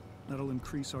fossils. That'll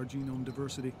increase our genome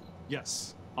diversity.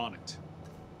 Yes, on it.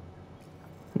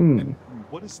 And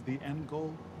what is the end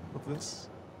goal of this?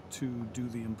 To do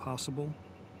the impossible.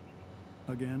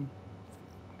 Again.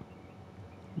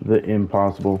 The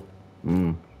impossible.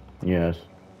 Yes.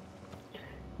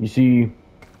 You see,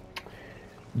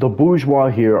 the bourgeois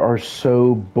here are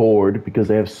so bored because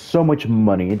they have so much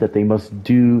money that they must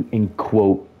do, in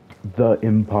quote, the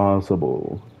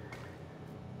impossible.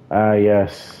 Ah,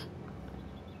 yes.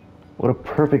 What a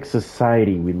perfect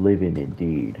society we live in,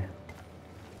 indeed.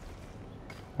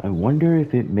 I wonder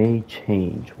if it may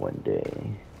change one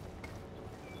day.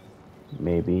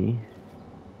 Maybe.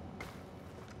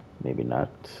 Maybe not.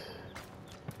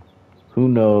 Who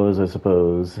knows, I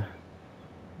suppose.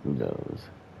 Who knows?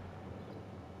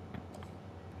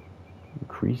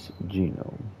 Increase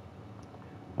genome.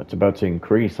 That's about to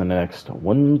increase in the next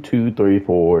 1, 2, 3,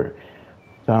 4,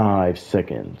 5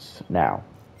 seconds. Now.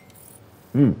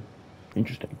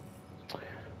 Interesting.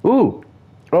 Ooh!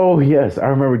 Oh, yes, I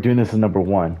remember doing this in number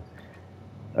 1.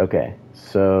 Okay,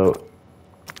 so...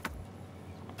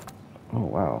 Oh,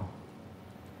 wow.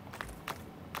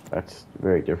 That's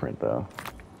very different, though.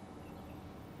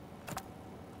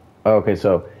 Oh, okay,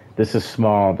 so this is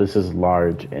small, this is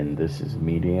large, and this is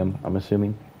medium, I'm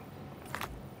assuming.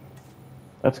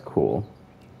 That's cool.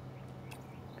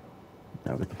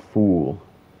 Now with the fool.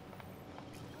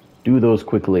 Do those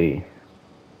quickly.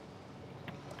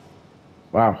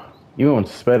 Wow. Even when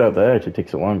sped up the edge, it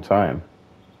takes a long time.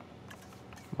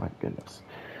 My goodness.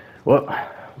 Well,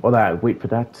 while I wait for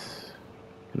that,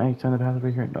 can I turn the path over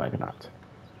here? No, I cannot.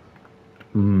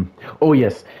 Oh,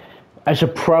 yes. I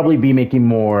should probably be making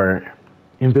more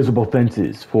invisible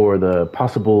fences for the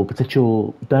possible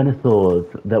potential dinosaurs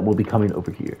that will be coming over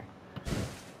here.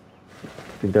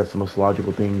 I think that's the most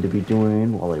logical thing to be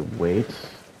doing while I wait.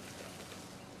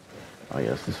 Oh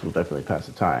yes, this will definitely pass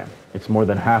the time. It's more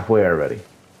than halfway already.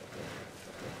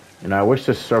 And I wish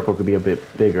this circle could be a bit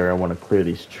bigger. I want to clear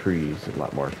these trees a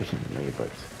lot more efficiently, but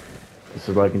this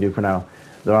is what I can do for now.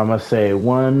 Though I must say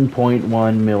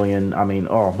 1.1 million, I mean,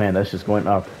 oh man, that's just going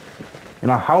up. You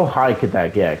know, how high could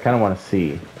that get? I kind of want to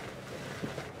see.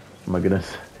 Oh my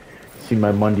goodness. See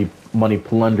my money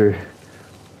plunder.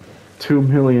 2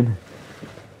 million.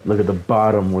 Look at the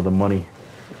bottom where the money.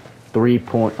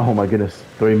 Oh my goodness,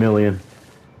 3 million.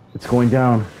 It's going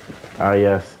down. Ah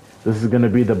yes, this is going to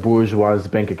be the bourgeois'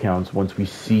 bank accounts once we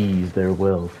seize their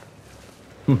wealth.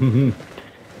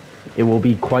 It will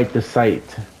be quite the sight,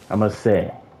 I must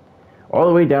say. All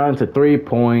the way down to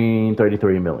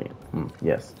 3.33 million.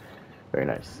 Yes, very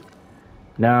nice.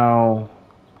 Now,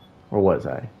 where was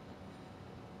I?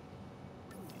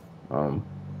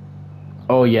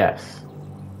 Oh yes.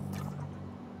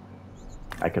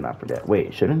 I cannot forget.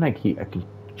 Wait, shouldn't I keep?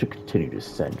 Should continue to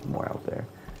send more out there.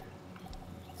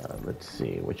 Let's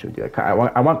see. What should we do? I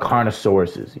want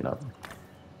carnosauruses. You know,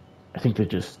 I think they're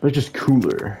just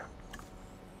cooler.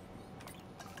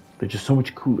 They're just so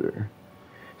much cooler.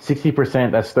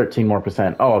 60%. That's 13 more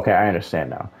percent. Oh, okay. I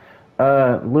understand now.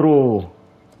 Little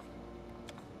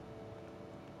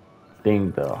thing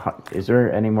though. Is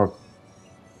there any more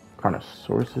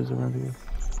carnosauruses around here?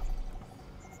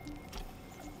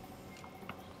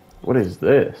 What is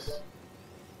this?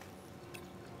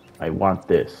 I want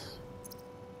this.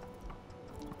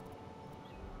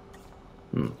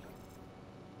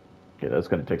 Okay, that's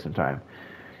gonna take some time.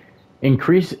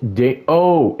 Increase day.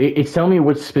 Oh, it's telling me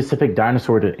which specific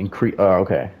dinosaur to increase. Oh,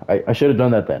 okay. I should have done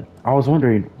that then. I was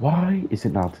wondering, why is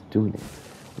it not doing it?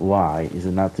 Why is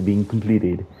it not being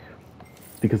completed?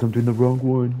 Because I'm doing the wrong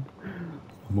one.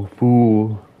 I'm a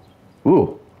fool.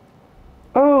 Ooh.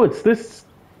 Oh, it's this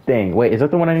thing. Wait, is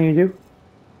that the one I need to do?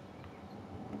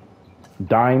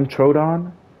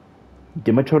 Dimetrodon?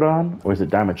 Dimetrodon? Or is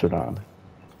it Dimetrodon?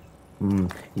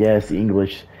 Yes,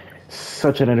 English.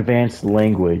 Such an advanced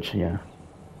language, yeah.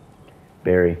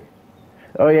 Very.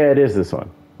 Oh yeah, it is this one.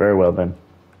 Very well then.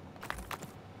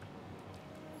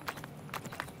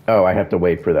 Oh, I have to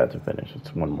wait for that to finish.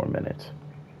 It's 1 more minute.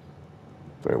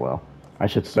 Very well. I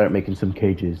should start making some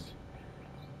cages.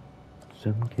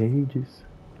 Some cages.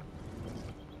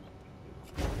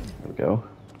 There we go.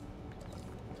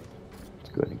 Let's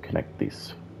go ahead and connect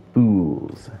these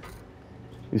fools.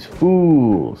 These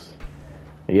fools.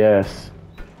 Yes.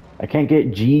 I can't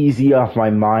get GZ off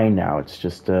my mind now. It's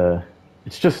just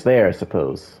there, I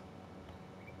suppose.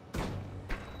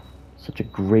 Such a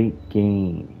great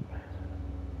game.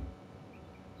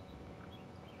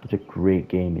 Such a great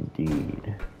game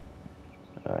indeed.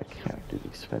 I can't do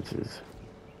these fences.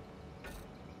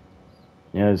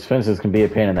 You know, these fences can be a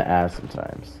pain in the ass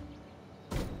sometimes.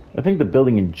 I think the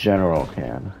building in general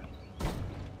can.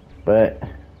 But,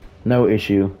 no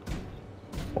issue.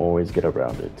 Always get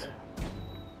around it.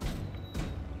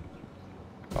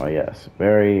 Oh yes,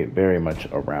 very, very much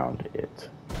around it.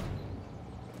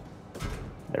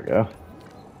 There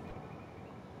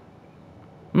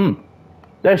we go.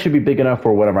 That should be big enough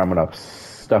for whatever I'm gonna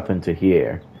stuff into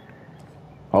here.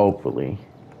 Hopefully.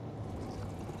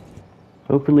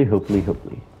 Hopefully.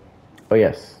 Oh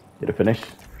yes, did it finish?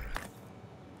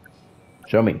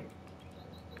 Show me.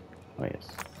 Oh yes.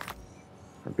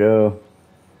 There we go.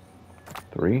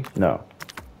 3? No.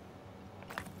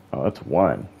 Oh, that's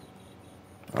 1.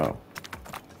 Oh.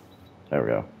 There we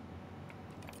go.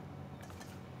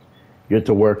 Get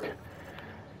to work.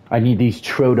 I need these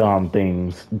Trodon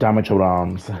things.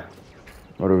 Dimetrodons.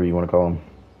 Whatever you want to call them.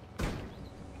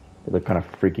 They look kind of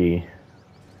freaky.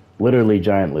 Literally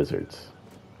giant lizards.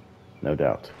 No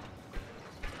doubt.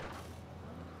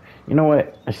 You know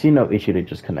what? I see no issue to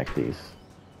just connect these.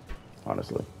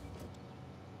 Honestly.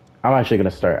 I'm actually going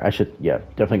to start.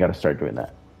 Definitely got to start doing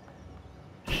that.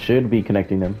 Should be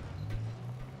connecting them.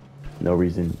 No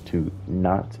reason to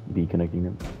not be connecting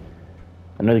them.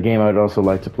 Another game I would also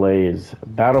like to play is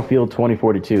Battlefield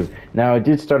 2042. Now, it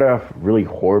did start off really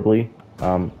horribly.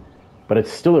 but it's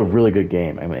still a really good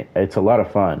game. I mean, it's a lot of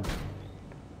fun.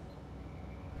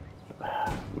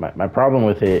 My problem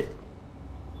with it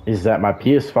is that my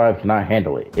PS5 cannot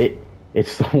handle it.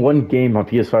 It's the one game my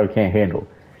PS5 can't handle.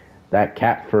 That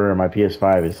cat fur on my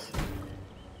PS5 is,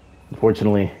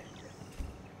 unfortunately,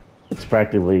 it's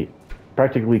practically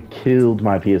killed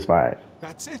my PS5.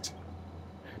 That's it.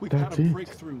 We've That's had a it.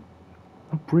 breakthrough.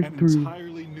 A An breakthrough.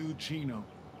 entirely new genome.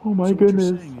 Oh my So what goodness.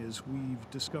 you're saying is we've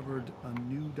discovered a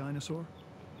new dinosaur?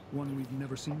 One we've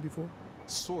never seen before?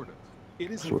 Sort of.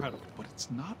 It is Sort of. incredible, but it's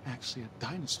not actually a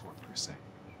dinosaur per se.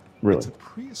 Really? It's a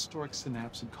prehistoric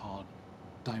synapsid called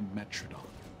Dimetrodon.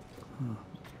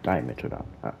 Dimetrodon.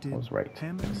 I Did was right.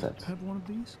 Hammond Sense. have one of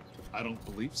these? I don't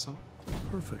believe so.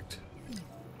 Perfect.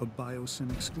 A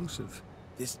Biosyn exclusive.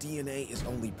 This DNA is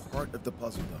only part of the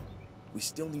puzzle, though. We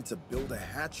still need to build a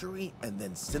hatchery and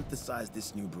then synthesize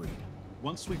this new breed.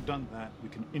 Once we've done that, we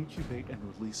can incubate and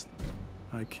release them.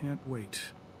 I can't wait.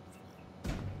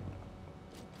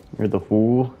 You're the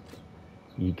fool.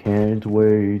 You can't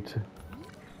wait.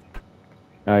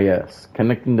 Ah, yes.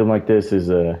 Connecting them like this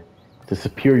is a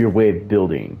superior way of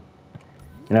building.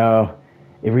 You know,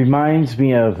 it reminds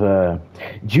me of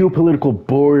geopolitical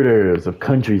borders of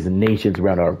countries and nations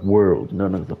around our world,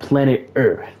 known as the planet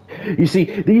Earth. You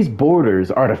see, these borders,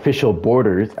 artificial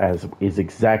borders, as is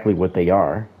exactly what they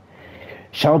are,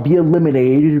 shall be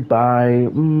eliminated by,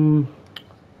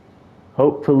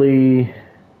 hopefully,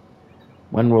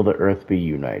 when will the Earth be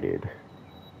united?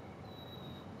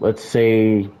 Let's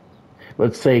say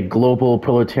global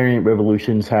proletarian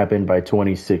revolutions happen by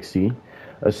 2060.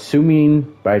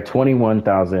 Assuming by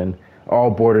 21,000,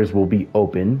 all borders will be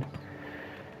open.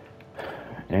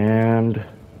 And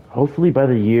hopefully by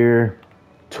the year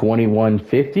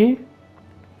 2150.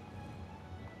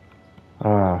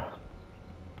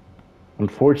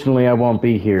 Unfortunately, I won't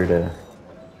be here to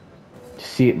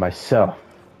see it myself.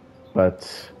 But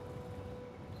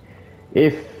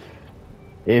if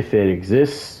it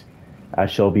exists, I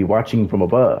shall be watching from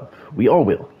above. We all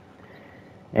will.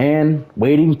 And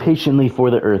waiting patiently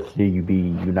for the Earth to be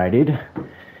united.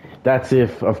 That's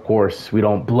if, of course, we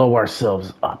don't blow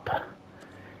ourselves up.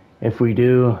 If we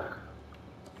do,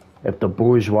 if the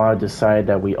bourgeois decide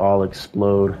that we all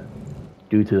explode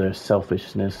due to their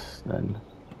selfishness, then,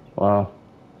 well,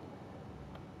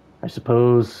 I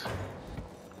suppose,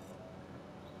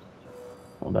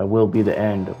 well, that will be the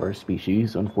end of our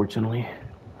species, unfortunately.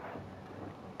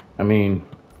 I mean,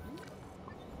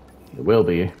 it will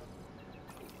be.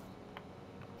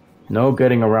 No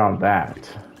getting around that.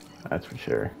 That's for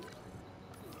sure.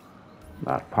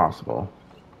 Not possible.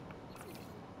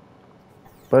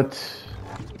 But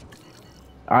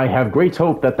I have great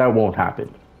hope that that won't happen.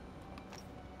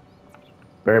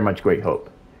 Very much great hope.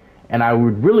 And I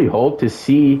would really hope to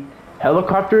see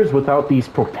helicopters without these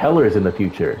propellers in the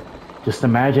future. Just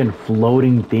imagine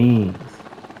floating things.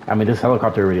 I mean, this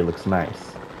helicopter really looks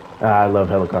nice. I love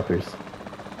helicopters.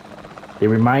 They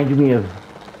remind me of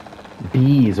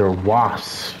bees or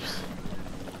wasps,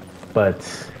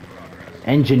 but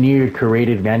engineered,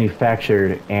 created,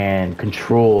 manufactured, and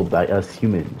controlled by us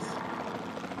humans.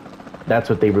 That's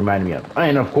what they remind me of.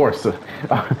 And of course,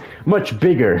 much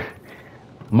bigger.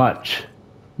 Much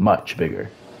bigger.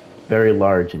 Very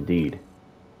large indeed.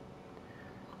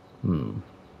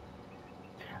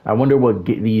 I wonder what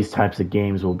these types of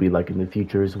games will be like in the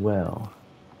future as well.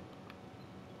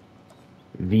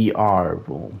 VR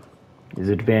is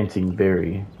advancing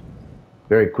very,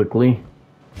 very quickly.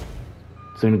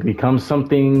 Soon it becomes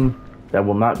something that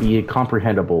will not be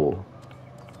comprehensible.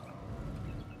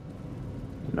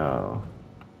 No,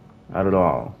 not at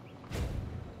all.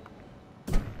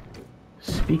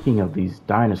 Speaking of these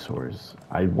dinosaurs,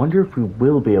 I wonder if we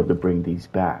will be able to bring these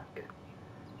back.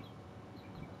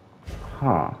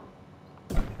 Huh.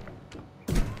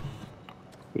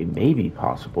 It may be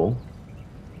possible.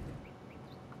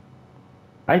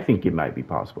 I think it might be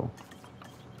possible.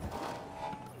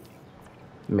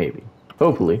 Maybe.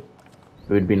 Hopefully.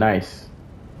 It would be nice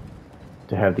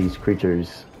to have these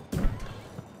creatures,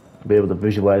 be able to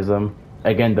visualize them.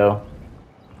 Again, though,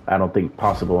 I don't think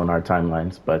possible in our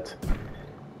timelines, but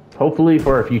hopefully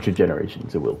for our future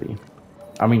generations it will be.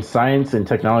 I mean, science and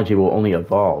technology will only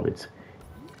evolve.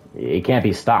 It can't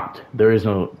be stopped. There is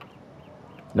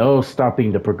no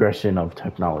stopping the progression of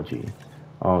technology.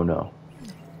 Oh no.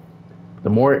 The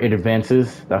more it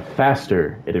advances, the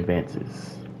faster it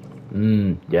advances.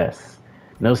 Yes.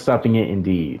 No stopping it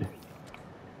indeed.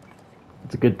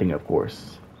 It's a good thing, of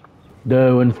course.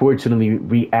 Though, unfortunately,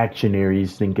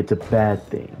 reactionaries think it's a bad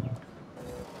thing.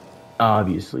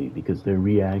 Obviously, because they're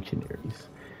reactionaries.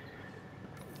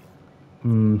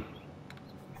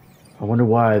 I wonder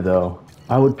why, though.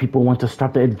 Why would people want to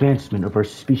stop the advancement of our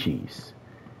species?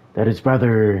 That is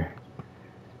rather...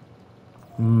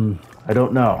 I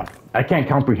don't know. I can't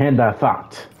comprehend that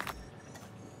thought.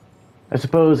 I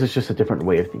suppose it's just a different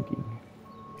way of thinking.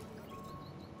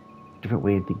 Different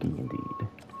way of thinking, indeed.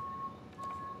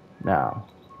 Now,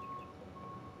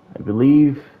 I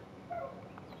believe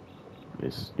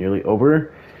this is nearly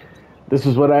over. This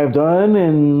is what I've done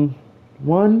in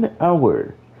 1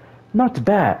 hour. Not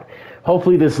bad.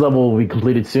 Hopefully this level will be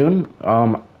completed soon.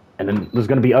 And then there's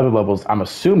going to be other levels, I'm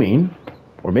assuming.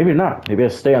 Or maybe not. Maybe I'll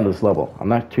stay on this level. I'm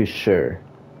not too sure.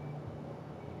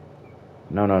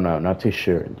 No, not too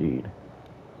sure, indeed.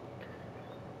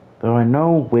 Though I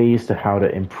know ways to how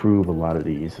to improve a lot of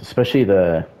these. Especially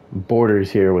the borders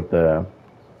here with the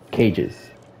cages.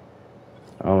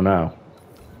 Oh no.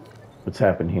 What's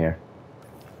happened here?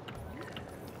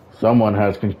 Someone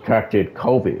has contracted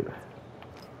COVID.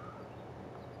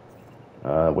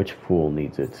 Which fool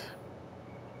needs it?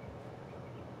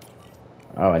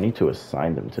 Oh, I need to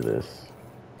assign them to this.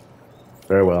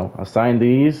 Very well. Assign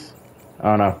these.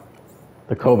 Oh no.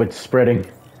 The COVID's spreading.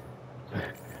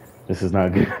 This is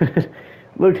not good.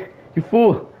 Look, you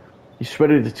fool. You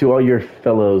spread it to all your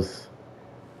fellows.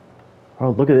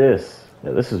 Oh, look at this.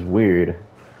 Yeah, this is weird.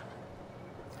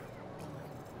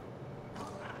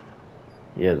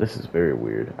 Yeah, this is very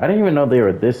weird. I didn't even know they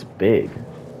were this big.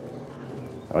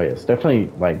 Oh yeah, it's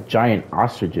definitely like giant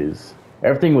ostriches.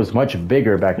 Everything was much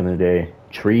bigger back in the day.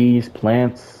 Trees,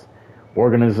 plants,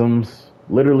 organisms,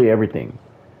 literally everything.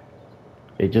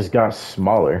 It just got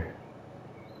smaller.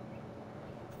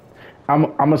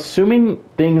 I'm assuming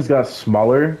things got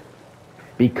smaller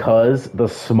because the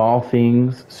small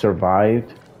things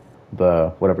survived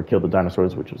the whatever killed the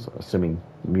dinosaurs, which was assuming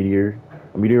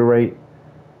a meteorite.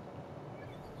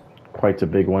 Quite a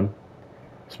big one.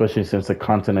 Especially since the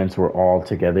continents were all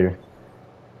together.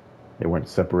 They weren't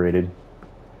separated.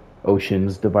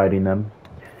 Oceans dividing them.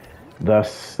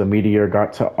 Thus, the meteor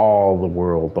got to all the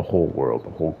world, the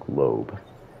whole globe.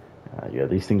 Yeah,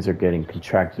 these things are getting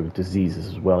contracted with diseases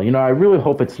as well. You know, I really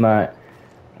hope it's not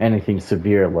anything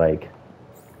severe like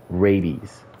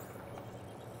rabies.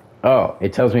 Oh,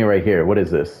 it tells me right here. What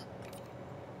is this?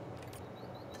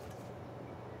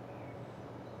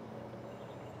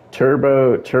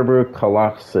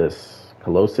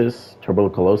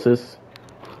 Tuberculosis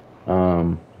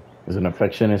is an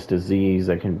infectious disease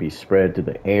that can be spread to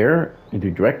the air and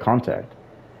through direct contact.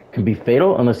 Can be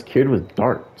fatal unless cured with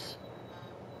darts.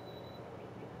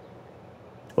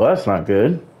 Well, that's not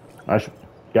good.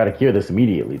 Gotta cure this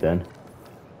immediately then.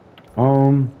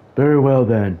 Very well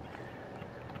then.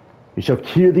 We shall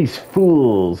cure these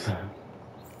fools.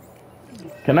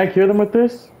 Can I cure them with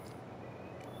this?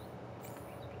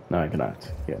 No, I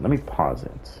cannot. Yeah, let me pause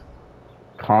it.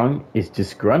 Kong is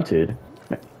disgruntled.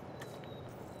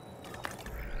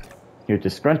 You're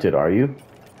disgruntled, are you?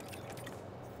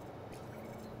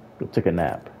 Go take a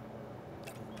nap.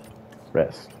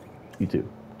 Rest. You too.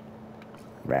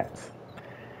 Rats.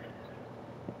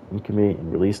 Incubate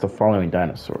and release the following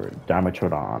dinosaur.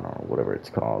 Dimetrodon, or whatever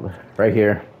it's called. Right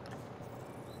here.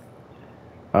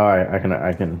 Alright, I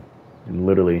can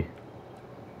literally...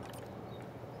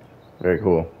 Very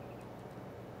cool.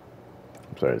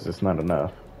 I'm sorry, is this not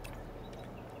enough?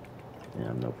 Yeah,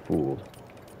 I'm no fool.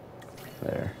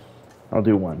 There. I'll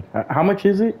do one. How much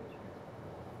is it?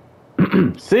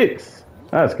 6!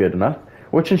 That's good enough.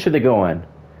 Which one should they go on?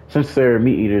 Since they're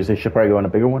meat eaters, they should probably go on a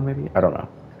bigger one, maybe? I don't know.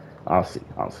 I'll see.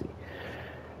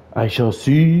 I shall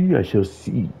see.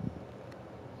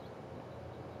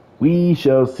 We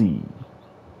shall see.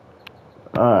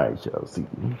 I shall see.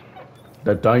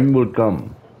 The time will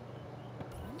come.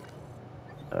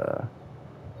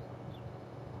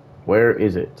 Where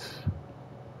is it?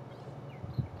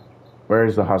 Where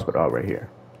is the hospital? Oh, right here.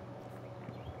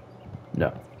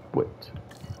 No, wait.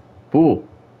 Fool,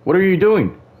 what are you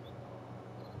doing?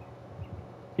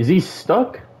 Is he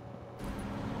stuck?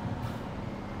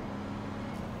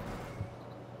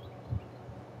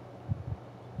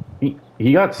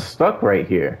 He got stuck right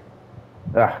here.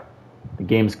 Ah, the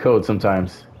game's code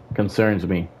sometimes concerns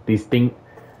me. These things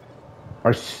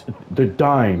are, they're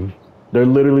dying. They're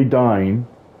literally dying.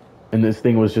 And this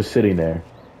thing was just sitting there.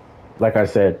 Like I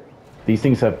said, these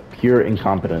things have pure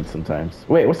incompetence sometimes.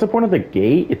 Wait, what's the point of the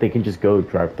gate if they can just go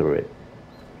drive through it?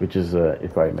 Which is,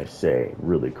 if I may say,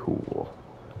 really cool.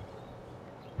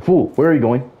 Fool, where are you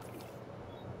going?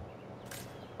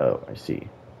 Oh, I see.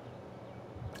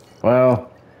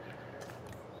 Well,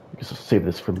 I guess I'll save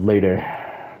this for later.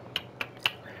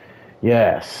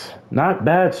 Yes, not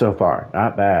bad so far.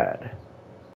 Not bad.